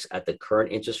just works at the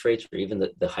current interest rates, or even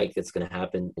the hike that's going to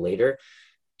happen later,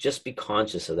 just be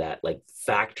conscious of that. Like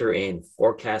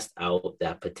forecast out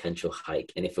that potential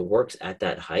hike. And if it works at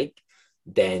that hike,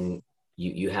 then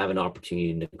you have an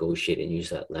opportunity to negotiate and use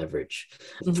that leverage.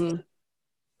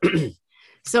 Mm-hmm.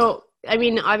 So, I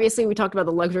mean, obviously we talked about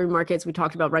the luxury markets. We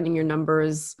talked about running your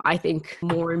numbers. I think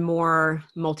more and more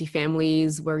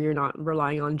multifamilies where you're not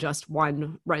relying on just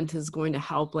one rent is going to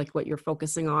help, like what you're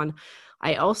focusing on.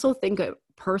 I also think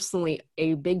personally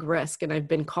a big risk, and I've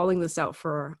been calling this out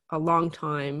for a long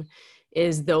time,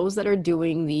 is those that are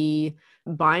doing the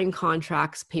buying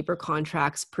contracts, paper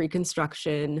contracts,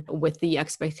 pre-construction with the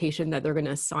expectation that they're going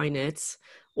to sign it,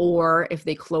 or if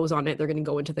they close on it, they're going to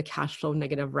go into the cash flow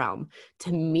negative realm.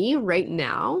 To me right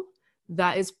now,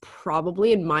 that is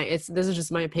probably this is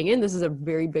just my opinion. This is a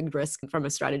very big risk from a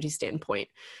strategy standpoint,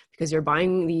 because you're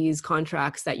buying these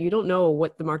contracts that you don't know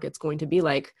what the market's going to be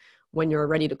like when you're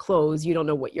ready to close. You don't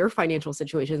know what your financial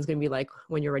situation is going to be like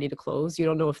when you're ready to close. You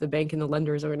don't know if the bank and the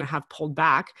lenders are going to have pulled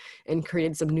back and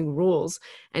created some new rules.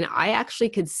 And I actually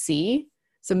could see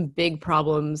some big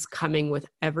problems coming with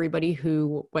everybody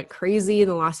who went crazy in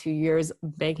the last few years,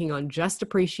 banking on just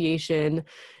appreciation,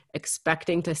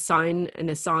 expecting to sign and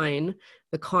assign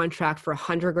the contract for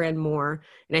 $100,000 more.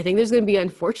 And I think there's going to be,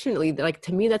 unfortunately, like,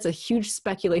 to me, that's a huge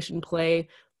speculation play,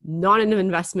 not an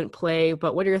investment play.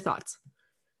 But what are your thoughts?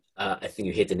 I think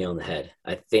you hit the nail on the head.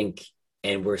 I think,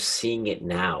 and we're seeing it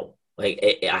now. Like,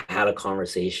 I had a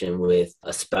conversation with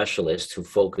a specialist who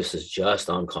focuses just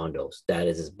on condos. That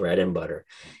is his bread and butter.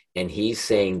 And he's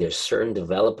saying there's certain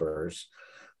developers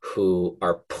who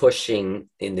are pushing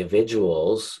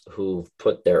individuals who've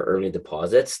put their early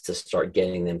deposits to start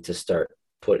getting them to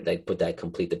put that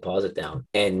complete deposit down.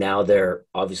 And now they're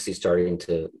obviously starting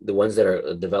to, the ones that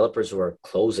are developers who are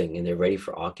closing and they're ready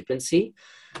for occupancy,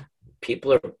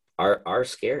 people are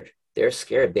scared. They're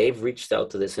scared. They've reached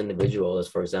out to this individual. As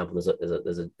for example,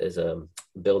 there's a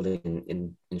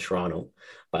building in Toronto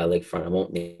by Lakefront. I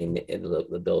won't name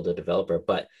the builder developer,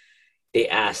 but they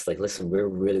asked, like, listen, we're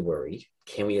really worried.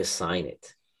 Can we assign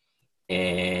it?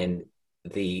 And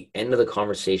the end of the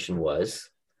conversation was,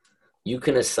 you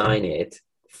can assign it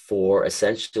for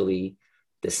essentially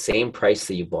the same price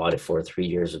that you bought it for 3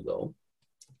 years ago,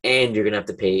 and you're going to have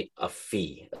to pay a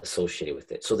fee associated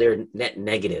with it. So they're net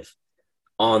negative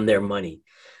on their money,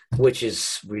 which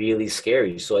is really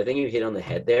scary. So I think you hit on the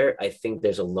head there. I think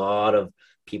there's a lot of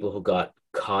people who got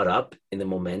caught up in the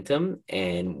momentum,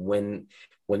 and when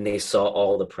they saw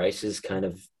all the prices kind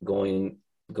of going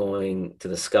to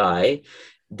the sky,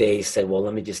 they said, well,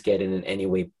 let me just get in any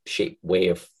way, shape, way,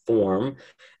 or form.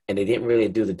 And they didn't really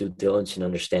do the due diligence and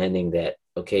understanding that,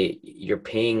 okay, you're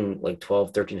paying like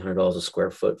 $1,200-$1,300 a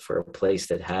square foot for a place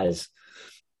that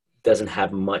doesn't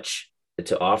have much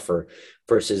to offer,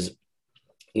 versus,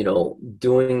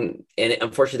 doing. And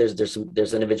unfortunately,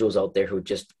 there's individuals out there who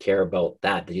just care about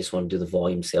that. They just want to do the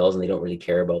volume sales, and they don't really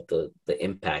care about the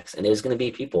impacts. And there's going to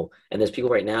be people, and there's people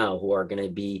right now who are going to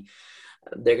be,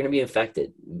 they're going to be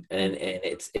infected, and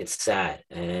it's sad.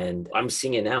 And I'm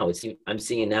seeing it now. I'm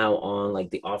seeing it now on like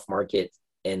the off market.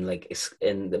 And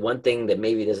the one thing that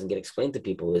maybe doesn't get explained to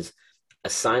people is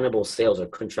assignable sales or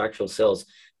contractual sales.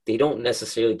 They don't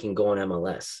necessarily can go on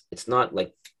MLS. It's not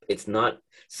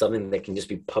something that can just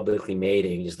be publicly made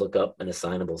and you just look up an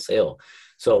assignable sale.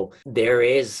 So there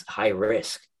is high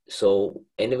risk. So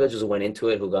individuals who went into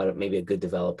it, who got maybe a good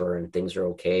developer and things are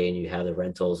okay, and you have the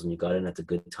rentals and you got in at a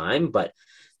good time. But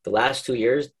the last 2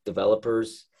 years,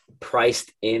 developers,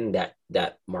 priced in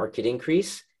that market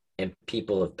increase, and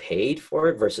people have paid for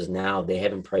it, versus now they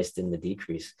haven't priced in the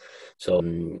decrease. So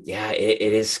yeah,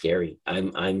 it is scary. I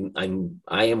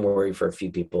am worried for a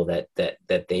few people that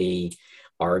they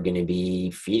are going to be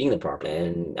feeding the property.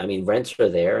 And I mean, rents are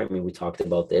there. I mean, we talked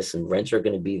about this, and rents are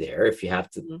going to be there. If you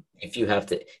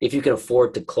can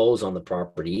afford to close on the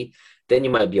property, then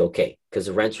you might be okay, because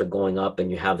the rents are going up and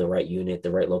you have the right unit,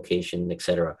 the right location,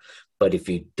 etc. But if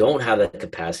you don't have that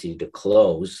capacity to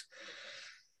close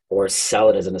or sell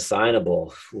it as an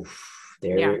assignable,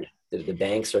 the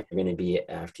banks are going to be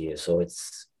after you. So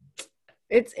it's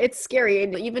scary.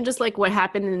 And even just like what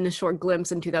happened in a short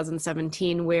glimpse in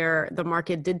 2017, where the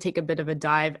market did take a bit of a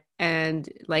dive, and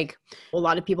like a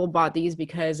lot of people bought these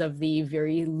because of the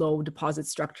very low deposit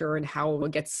structure and how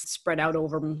it gets spread out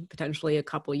over potentially a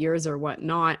couple of years or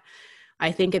whatnot.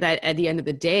 I think that at the end of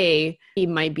the day, he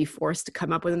might be forced to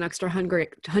come up with an extra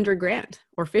 100 grand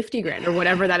or 50 grand or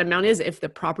whatever that amount is if the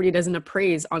property doesn't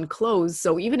appraise on close.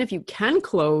 So even if you can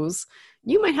close,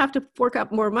 you might have to fork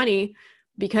up more money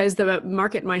because the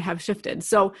market might have shifted.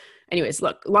 So anyways,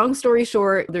 look, long story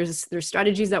short, there's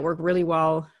strategies that work really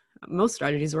well. Most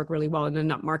strategies work really well in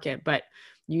an up market, but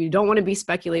you don't want to be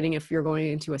speculating if you're going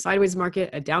into a sideways market,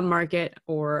 a down market,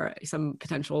 or some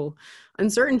potential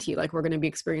uncertainty like we're going to be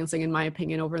experiencing, in my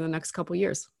opinion, over the next couple of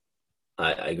years.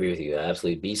 I agree with you.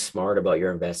 Absolutely. Be smart about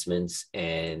your investments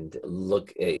and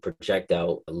project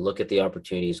out, look at the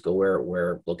opportunities, go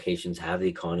where locations have the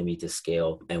economy to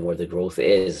scale and where the growth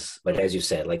is. But as you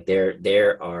said, like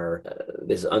there are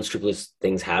there's unscrupulous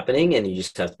things happening, and you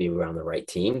just have to be around the right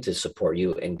team to support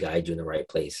you and guide you in the right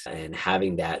place. And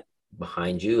having that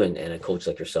behind you and a coach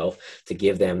like yourself to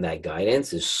give them that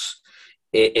guidance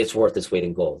it's worth its weight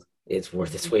in gold. It's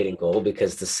worth its weight in gold,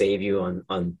 because to save you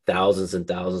on thousands and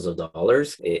thousands of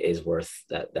dollars is worth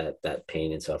that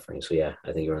pain and suffering. So yeah,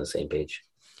 I think you're on the same page.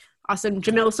 Awesome.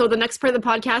 Jamil, so the next part of the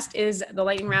podcast is the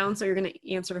lightning round. So you're going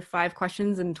to answer 5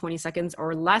 questions in 20 seconds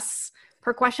or less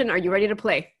per question. Are you ready to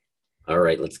play? All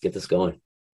right, let's get this going.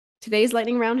 Today's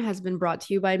lightning round has been brought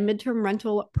to you by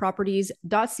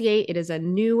midtermrentalproperties.ca. It is a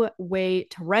new way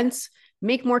to rent,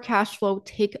 make more cash flow,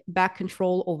 take back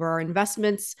control over our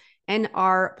investments and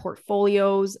our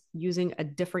portfolios using a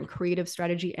different creative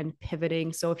strategy and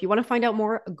pivoting. So if you want to find out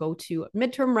more, go to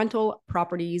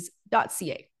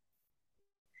midtermrentalproperties.ca.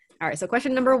 All right. So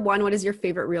question number 1, what is your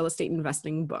favorite real estate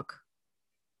investing book?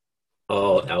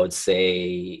 Oh, I would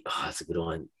say, that's a good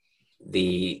one.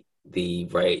 I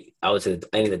would say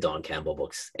any of the Don Campbell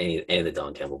books. Any of the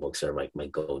Don Campbell books are my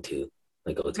go-to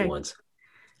ones.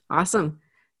 Awesome.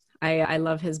 I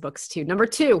love his books too. Number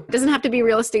 2, it doesn't have to be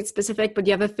real estate specific, but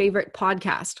do you have a favorite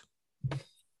podcast?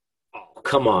 Oh,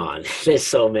 come on. There's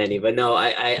so many, but no,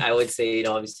 I would say,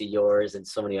 obviously yours and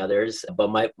so many others,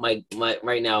 but my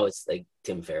right now it's like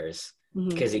Tim Ferriss,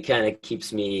 because he kind of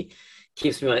keeps me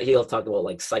on. He'll talk about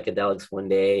like psychedelics one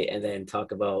day and then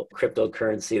talk about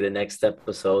cryptocurrency the next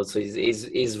episode. So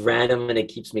he's random, and it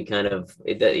keeps me kind of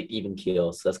even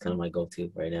keel. So that's kind of my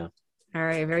go-to right now. All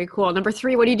right. Very cool. Number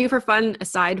 3, what do you do for fun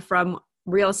aside from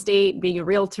real estate, being a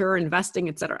realtor, investing,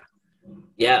 etc.?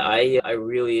 Yeah, I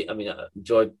really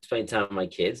enjoy spending time with my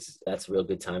kids. That's a real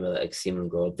good time. I like seeing them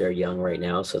grow up. They're young right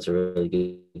now, so it's a really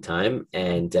good time.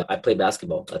 And I play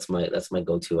basketball. That's my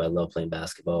go-to. I love playing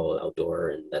basketball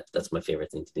outdoor, and that's my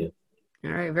favorite thing to do.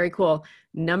 All right, very cool.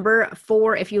 Number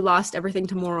 4, if you lost everything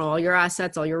tomorrow, all your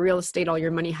assets, all your real estate, all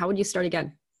your money, how would you start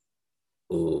again?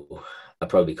 Ooh, I'd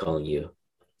probably be calling you.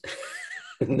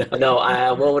 No.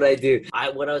 What would I do?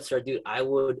 What I would start to do? I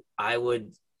would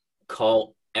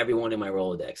call everyone in my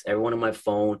Rolodex, everyone on my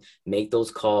phone, make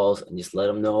those calls and just let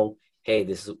them know, hey,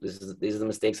 these are the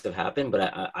mistakes that have happened,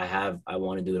 but I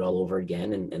want to do it all over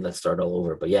again, and let's start all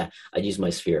over. But yeah, I'd use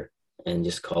my sphere and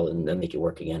just call it and then make it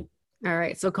work again. All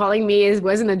right. So calling me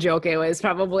wasn't a joke. It was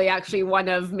probably actually one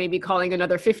of maybe calling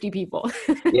another 50 people.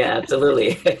 Yeah,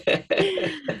 absolutely.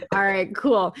 All right,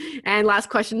 cool. And last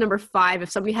question, number 5,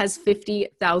 if somebody has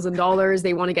 $50,000,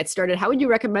 they want to get started, how would you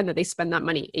recommend that they spend that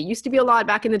money? It used to be a lot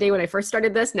back in the day when I first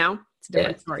started this. Now it's a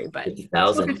different story, but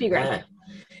 50,000. 50 grand. Yeah.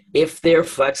 If they're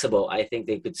flexible, I think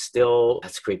they could still,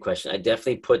 that's a great question. I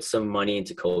definitely put some money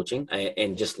into coaching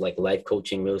and just like life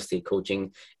coaching, real estate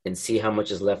coaching, and see how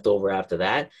much is left over after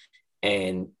that,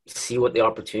 and see what the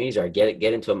opportunities are. Get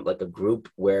into like a group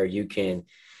where you can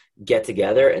get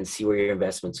together and see where your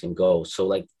investments can go. So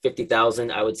like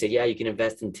 50,000, I would say, yeah, you can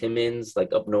invest in Timmins,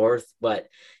 like up north. But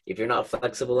if you're not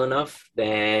flexible enough,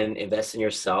 then invest in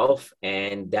yourself.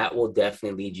 And that will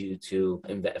definitely lead you to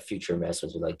future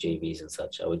investments with like JVs and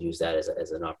such. I would use that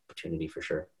as an opportunity for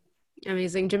sure.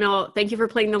 Amazing. Jamil, thank you for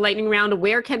playing the lightning round.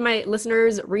 Where can my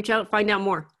listeners reach out, find out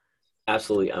more?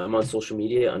 Absolutely. I'm on social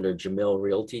media under Jamil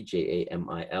Realty,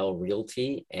 Jamil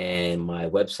Realty. And my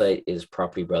website is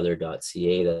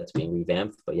propertybrother.ca. That's being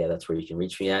revamped. But yeah, that's where you can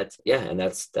reach me at. Yeah, and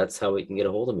that's how we can get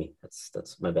a hold of me.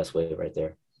 That's my best way right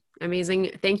there.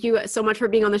 Amazing. Thank you so much for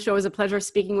being on the show. It was a pleasure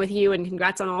speaking with you, and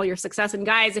congrats on all your success. And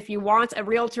guys, if you want a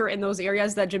realtor in those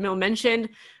areas that Jamil mentioned,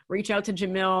 reach out to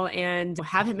Jamil and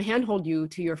have him handhold you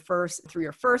to your first,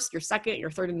 your second, your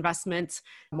third investment,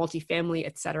 multifamily,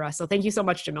 etc. So thank you so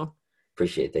much, Jamil.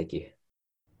 Appreciate it. Thank you.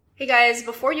 Hey guys,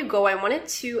 before you go, I wanted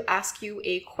to ask you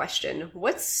a question.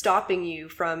 What's stopping you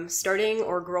from starting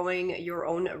or growing your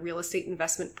own real estate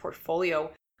investment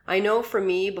portfolio? I know for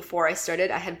me, before I started,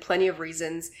 I had plenty of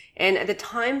reasons, and at the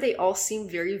time they all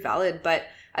seemed very valid, but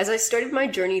as I started my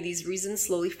journey, these reasons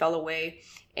slowly fell away,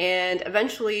 and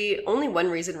eventually only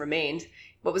one reason remained.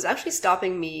 What was actually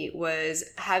stopping me was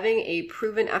having a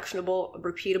proven, actionable,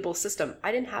 repeatable system.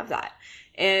 I didn't have that.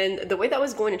 And the way that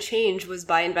was going to change was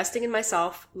by investing in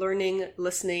myself, learning,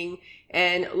 listening,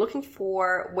 and looking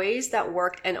for ways that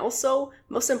worked, and also,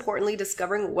 most importantly,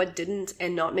 discovering what didn't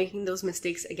and not making those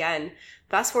mistakes again.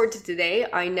 Fast forward to today,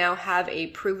 I now have a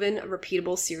proven,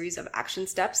 repeatable series of action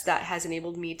steps that has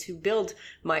enabled me to build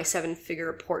my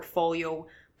 7-figure portfolio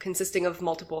consisting of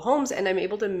multiple homes, and I'm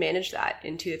able to manage that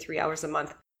in 2 to 3 hours a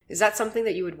month. Is that something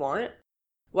that you would want?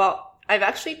 Well, I've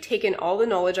actually taken all the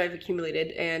knowledge I've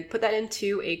accumulated and put that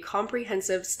into a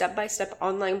comprehensive step-by-step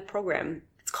online program.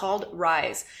 It's called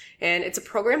Rise, and it's a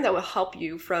program that will help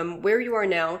you from where you are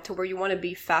now to where you want to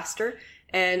be faster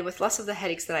and with less of the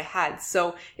headaches that I had.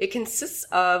 So it consists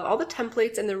of all the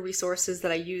templates and the resources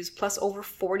that I use, plus over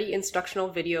 40 instructional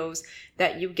videos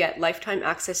that you get lifetime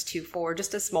access to for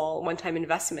just a small one-time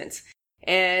investment.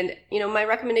 And, my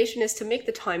recommendation is to make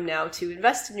the time now to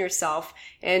invest in yourself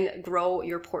and grow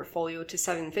your portfolio to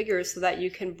 7 figures so that you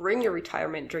can bring your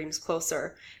retirement dreams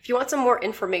closer. If you want some more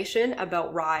information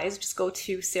about Rise, just go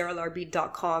to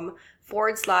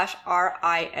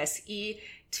sarahlarby.com/RISE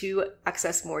to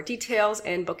access more details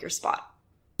and book your spot.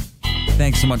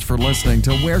 Thanks so much for listening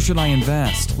to Where Should I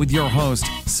Invest with your host,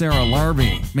 Sarah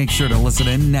Larby. Make sure to listen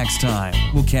in next time.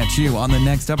 We'll catch you on the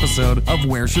next episode of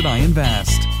Where Should I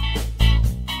Invest?